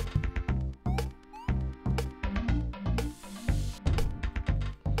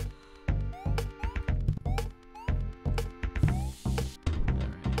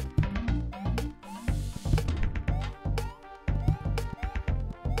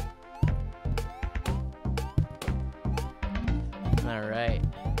 Alright.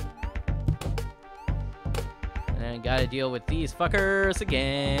 And I gotta deal with these fuckers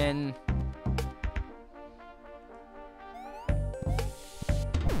again.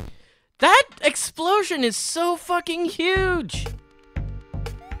 That explosion is so fucking huge!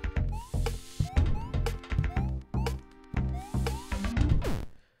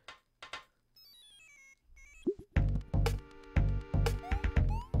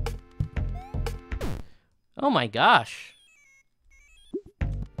 Oh my gosh.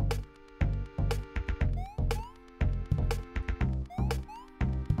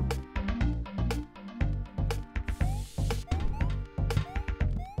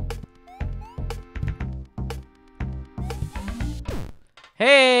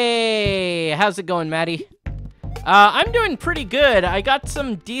 Hey, how's it going, Maddie? I'm doing pretty good. I got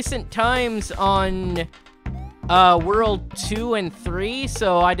some decent times on World 2 and 3,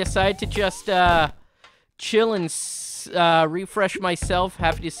 so I decided to just chill and refresh myself.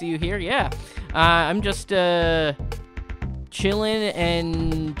 Happy to see you here. Yeah, I'm just chilling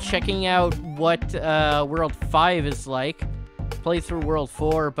and checking out what World 5 is like. Played through World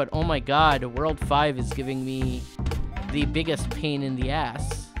 4, but oh my god, World 5 is giving me the biggest pain in the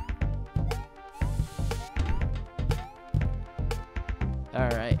ass.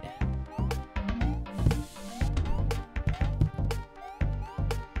 Alright.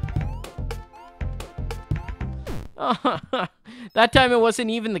 That time it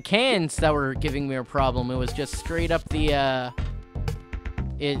wasn't even the cans that were giving me a problem. It was just straight up the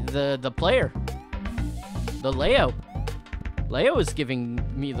player. The Leo. Leo was giving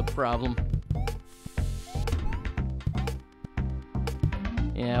me the problem.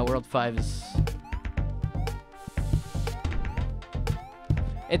 Yeah, World 5 is...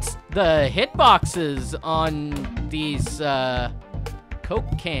 It's the hitboxes on these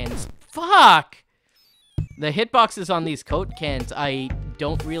Coke cans. Fuck! The hitboxes on these Coke cans I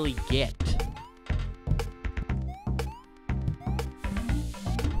don't really get.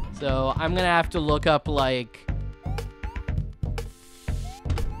 So I'm gonna have to look up, like,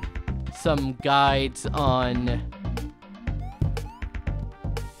 some guides on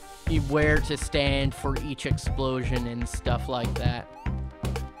where to stand for each explosion and stuff like that.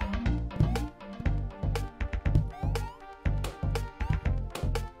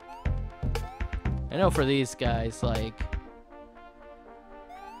 I know for these guys, like...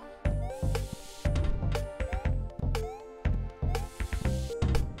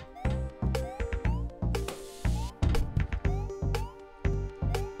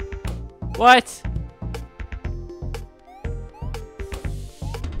 What?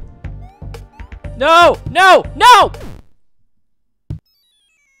 No! No! No!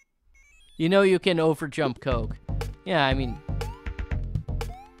 You know you can overjump Coke. Yeah, I mean...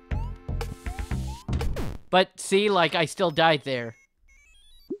 But see, like, I still died there.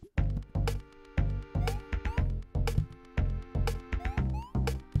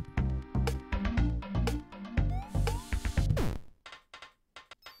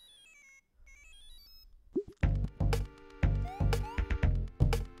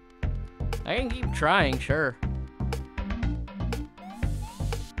 I can keep trying, sure.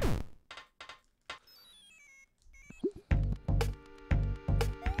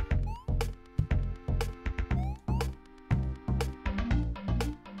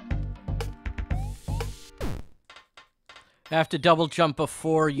 I have to double jump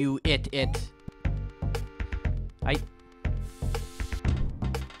before you it.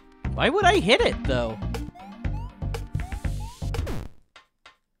 Why would I hit it, though?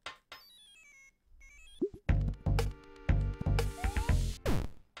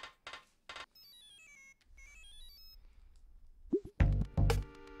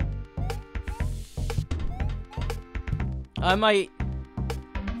 I might...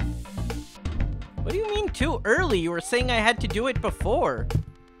 What do you mean too early? You were saying I had to do it before.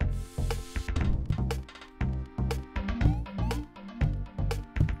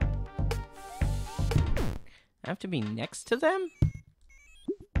 I have to be next to them?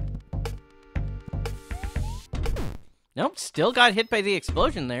 Nope, still got hit by the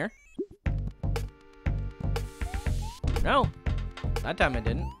explosion there. No, that time I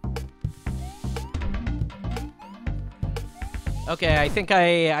didn't. Okay, I think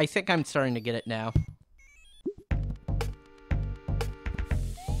I'm starting to get it now.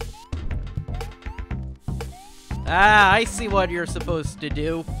 Ah, I see what you're supposed to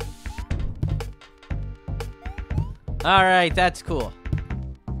do. Alright, that's cool.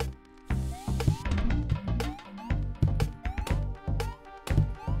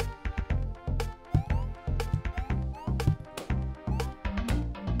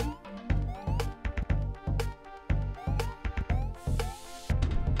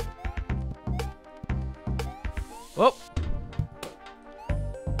 Whoop.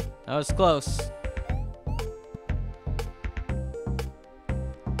 That was close.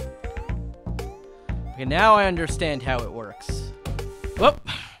 Okay, now I understand how it works. Whoop.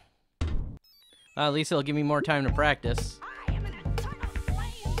 At least it'll give me more time to practice.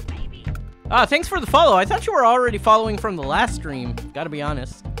 Ah, thanks for the follow. I thought you were already following from the last stream. Gotta be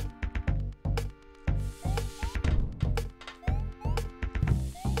honest.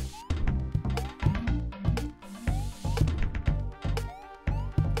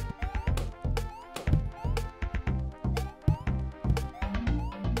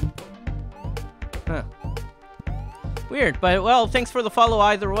 Huh. Weird, but well, thanks for the follow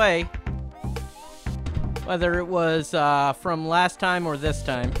either way. Whether it was from last time or this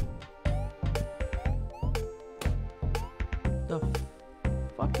time. The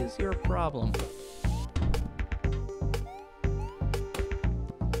fuck is your problem?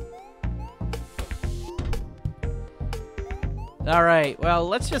 Alright, well,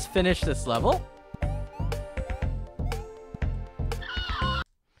 let's just finish this level.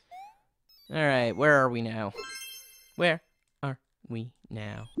 Alright, where are we now? Where are we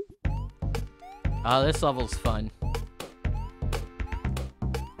now? Oh, this level's fun.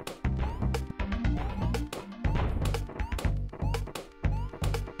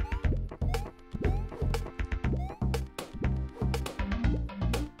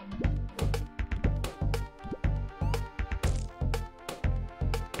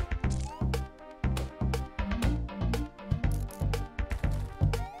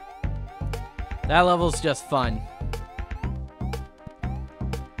 That level's just fun.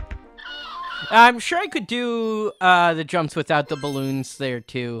 I'm sure I could do the jumps without the balloons there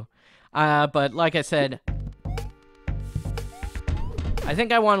too. But like I said, I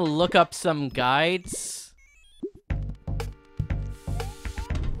think I want to look up some guides.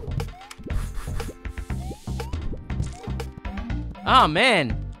 Oh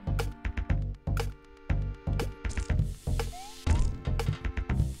man.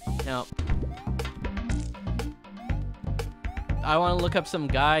 No. I want to look up some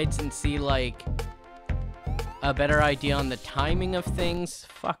guides and see, like, a better idea on the timing of things.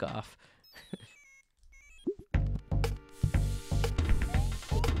 Fuck off.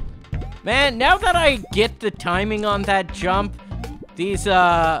 Man, now that I get the timing on that jump, these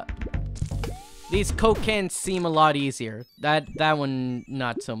Coke cans seem a lot easier. That one,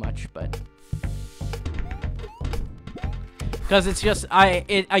 not so much, but... Because it's just, I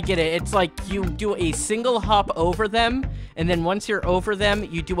get it. It's like you do a single hop over them, and then once you're over them,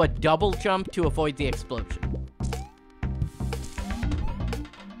 you do a double jump to avoid the explosion.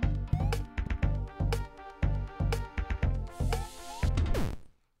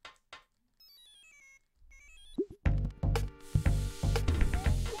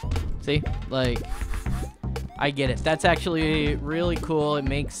 See? Like, I get it. That's actually really cool. It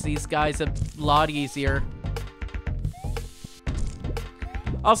makes these guys a lot easier.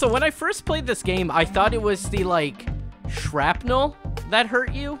 Also, when I first played this game, I thought it was the, like, shrapnel that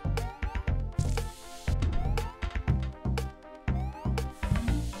hurt you.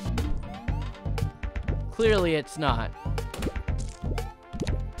 Clearly, it's not.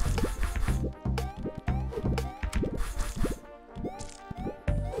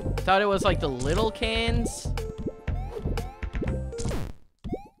 I thought it was, like, the little cans.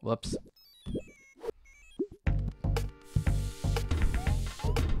 Whoops.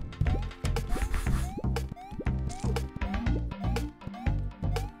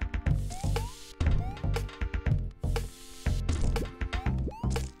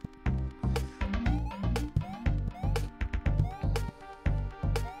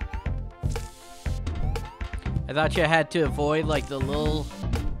 I thought you had to avoid, like, the little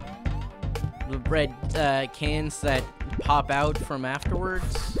red cans that pop out from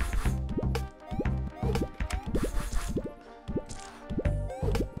afterwards.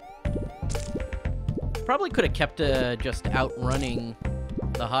 Probably could have kept just outrunning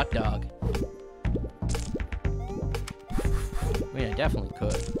the hot dog. I mean, I definitely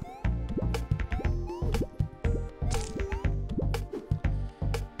could.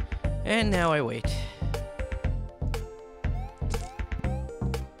 And now I wait.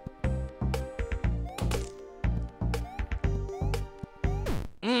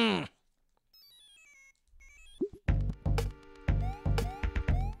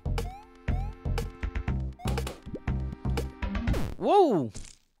 Whoa!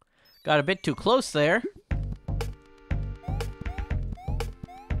 Got a bit too close there.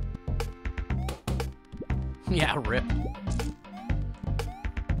 Yeah, rip.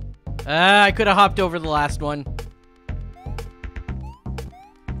 I could have hopped over the last one.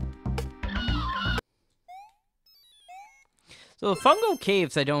 So the fungal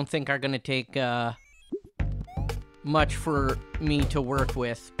caves I don't think are going to take much for me to work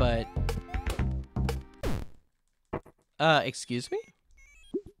with, but... excuse me?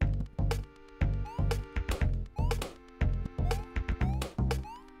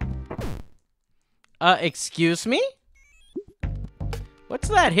 Excuse me? What's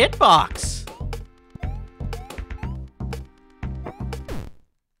that hitbox?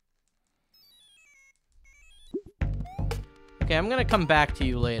 Okay, I'm gonna come back to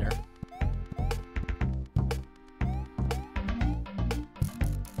you later.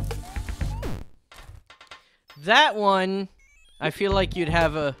 That one, I feel like you'd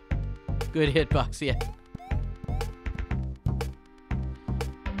have a good hitbox, yeah.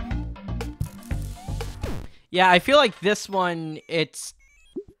 Yeah, I feel like this one,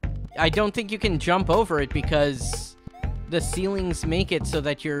 I don't think you can jump over it because the ceilings make it so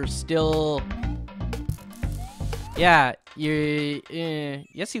that you're still... Yeah,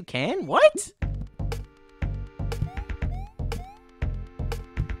 yes you can? What?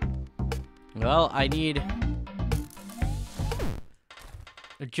 Well, I need...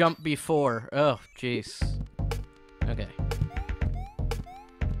 a jump before. Oh, jeez. Okay.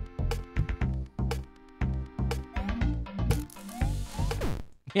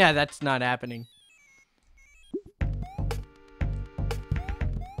 Yeah, that's not happening.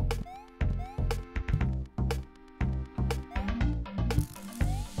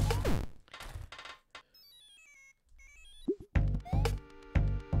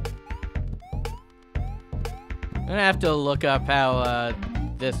 I'm gonna have to look up how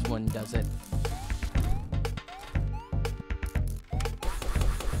this one does it.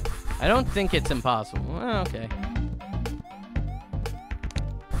 I don't think it's impossible. Well, okay.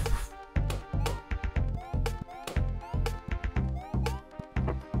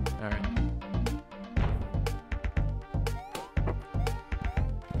 Alright.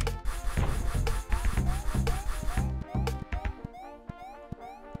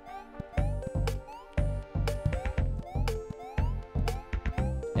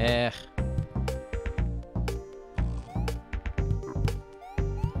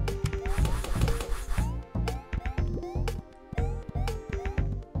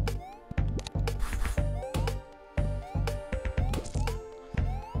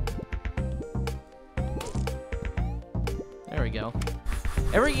 There we go.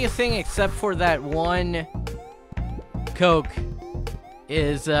 Everything except for that one Coke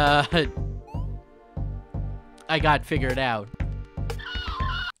is, I got figured out.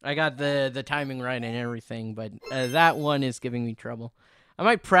 I got the timing right and everything, but that one is giving me trouble. I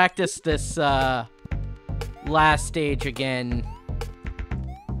might practice this last stage again.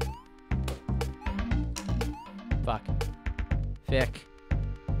 Fuck. Fick.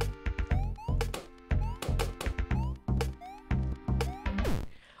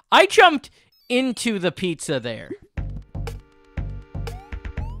 I jumped into the pizza there.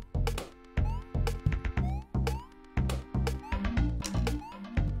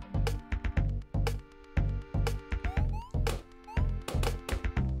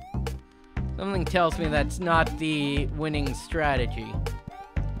 Something tells me that's not the winning strategy.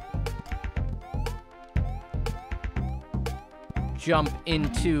 Jump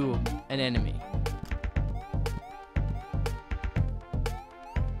into an enemy.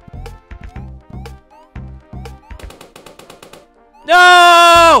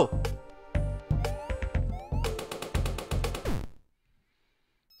 No!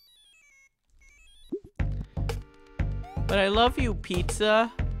 But I love you,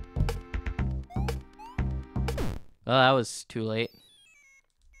 pizza. Well, that was too late.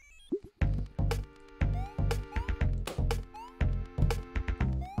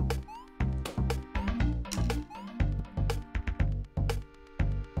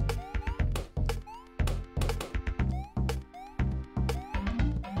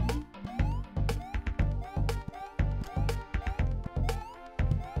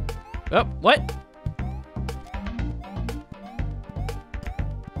 Oh, what?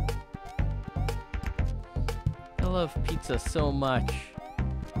 I love pizza so much.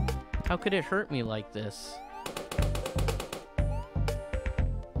 How could it hurt me like this?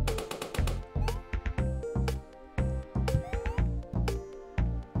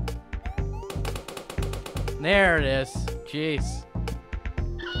 There it is. Jeez.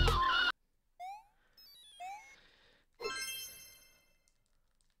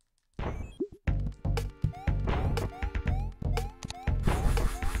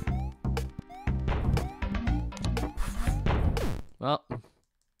 Well,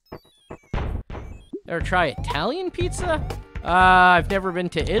 ever try Italian pizza? I've never been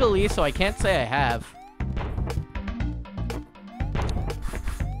to Italy, so I can't say I have.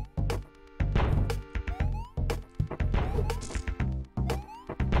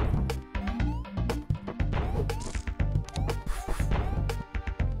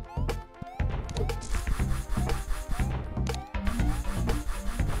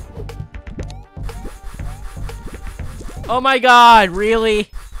 Oh my god, really?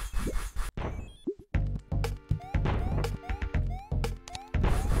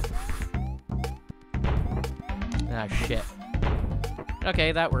 Ah, shit.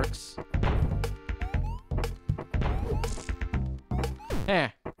 Okay, that works. Eh.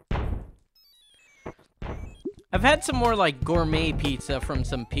 I've had some more, like, gourmet pizza from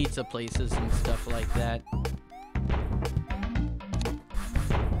some pizza places and stuff like that.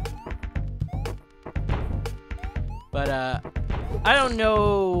 But, I don't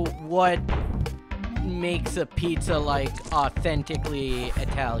know what makes a pizza, like, authentically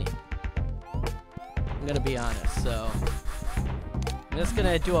Italian. I'm gonna be honest, so... I'm just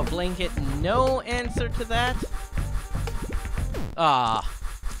gonna do a blanket no answer to that. Ah.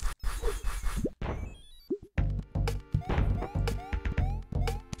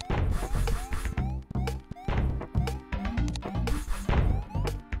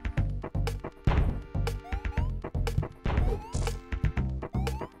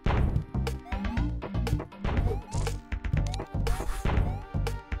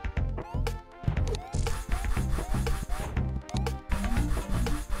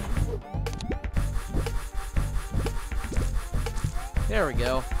 There we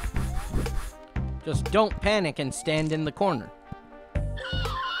go. Just don't panic and stand in the corner.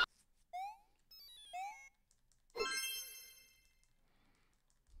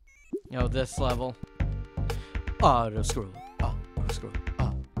 Oh, this level. To screw. To screw.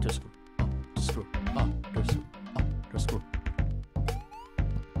 To screw. To screw. To screw. To screw.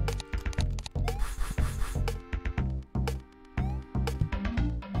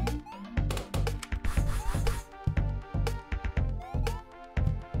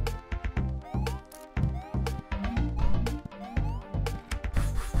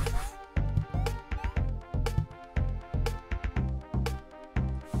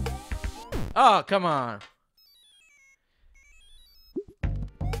 Oh, come on.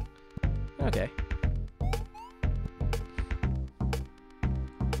 Okay.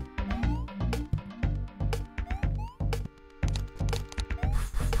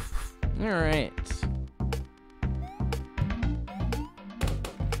 All right.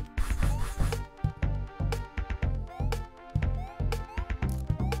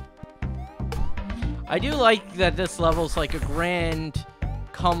 I do like that this level's like a grand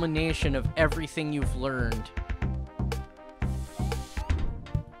culmination of everything you've learned.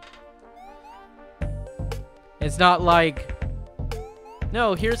 It's not like,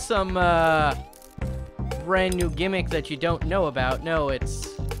 no, here's some brand new gimmick that you don't know about. No, it's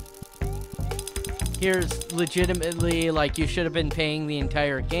Here's legitimately, like, you should have been paying the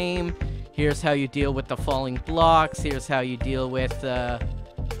entire game. Here's how you deal with the falling blocks. Here's how you deal with, the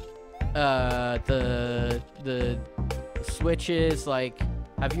switches. Like,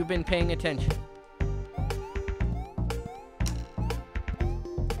 have you been paying attention?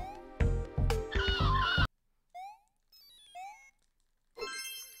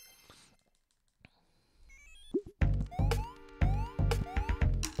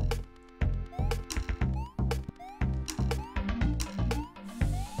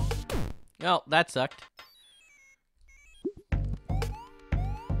 Oh, that sucked.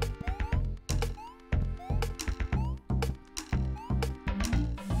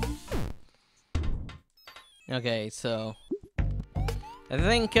 Okay, so I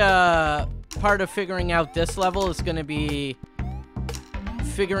think part of figuring out this level is going to be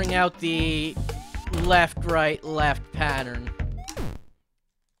figuring out the left, right, left pattern.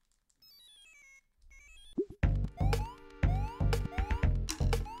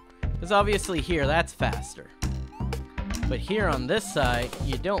 Because obviously here, that's faster. But here on this side,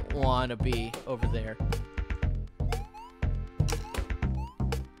 you don't want to be over there.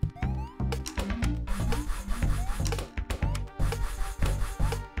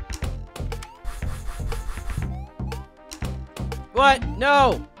 What?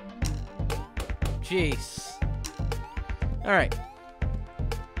 No! Jeez. Alright.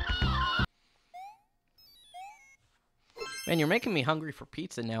 Man, you're making me hungry for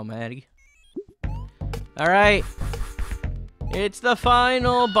pizza now, Maddie. Alright. It's the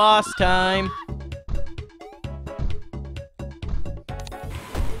final boss time.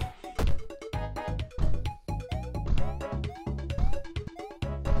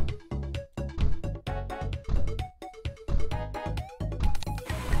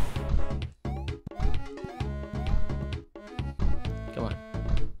 Come on.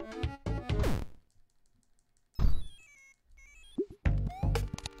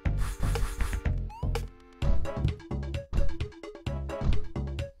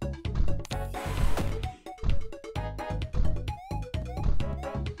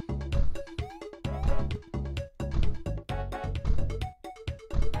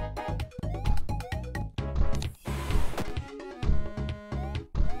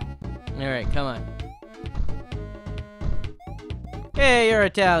 Alright, come on. Hey, you're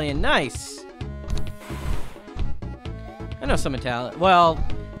Italian. Nice. I know some Italian. Well,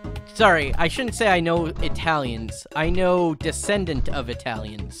 sorry, I shouldn't say I know Italians. I know descendant of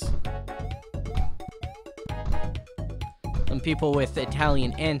Italians. Some people with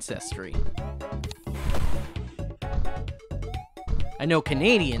Italian ancestry. I know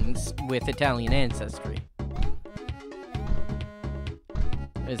Canadians with Italian ancestry.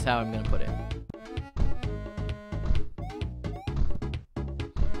 Is how I'm gonna put it.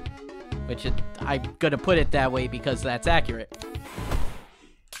 Which I'm gonna put it that way because that's accurate.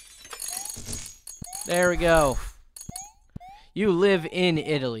 There we go. You live in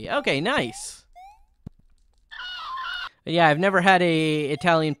Italy. Okay, nice. Yeah, I've never had a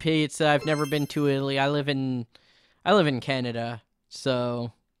Italian pizza. I've never been to Italy. I live in Canada,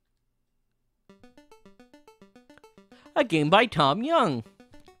 so. A game by Tom Young.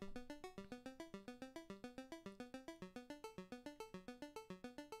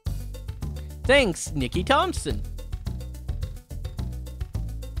 Thanks, Nikki Thompson.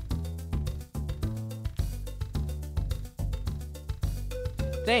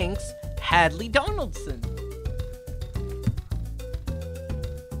 Thanks, Hadley Donaldson.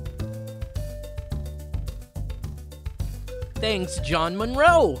 Thanks, John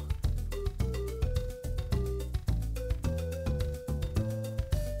Monroe.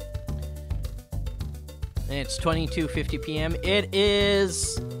 And it's 22:50 p.m. It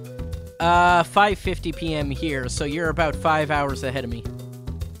is 5:50 p.m. here, so you're about 5 hours ahead of me.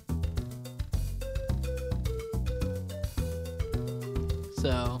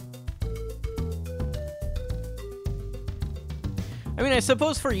 So, I mean, I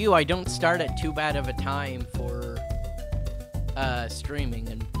suppose for you, I don't start at too bad of a time for streaming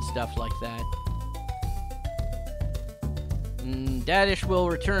and stuff like that. Dadish will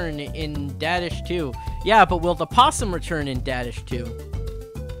return in Dadish 2. Yeah, but will the possum return in Dadish 2?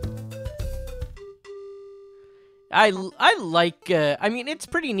 I like, I mean, it's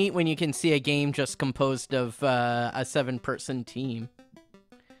pretty neat when you can see a game just composed of a 7-person team.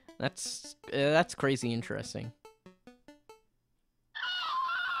 That's crazy interesting.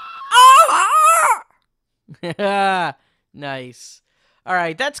 Nice. All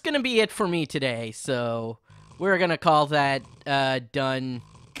right, that's going to be it for me today. So we're going to call that done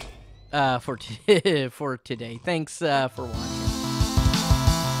for today. Thanks for watching.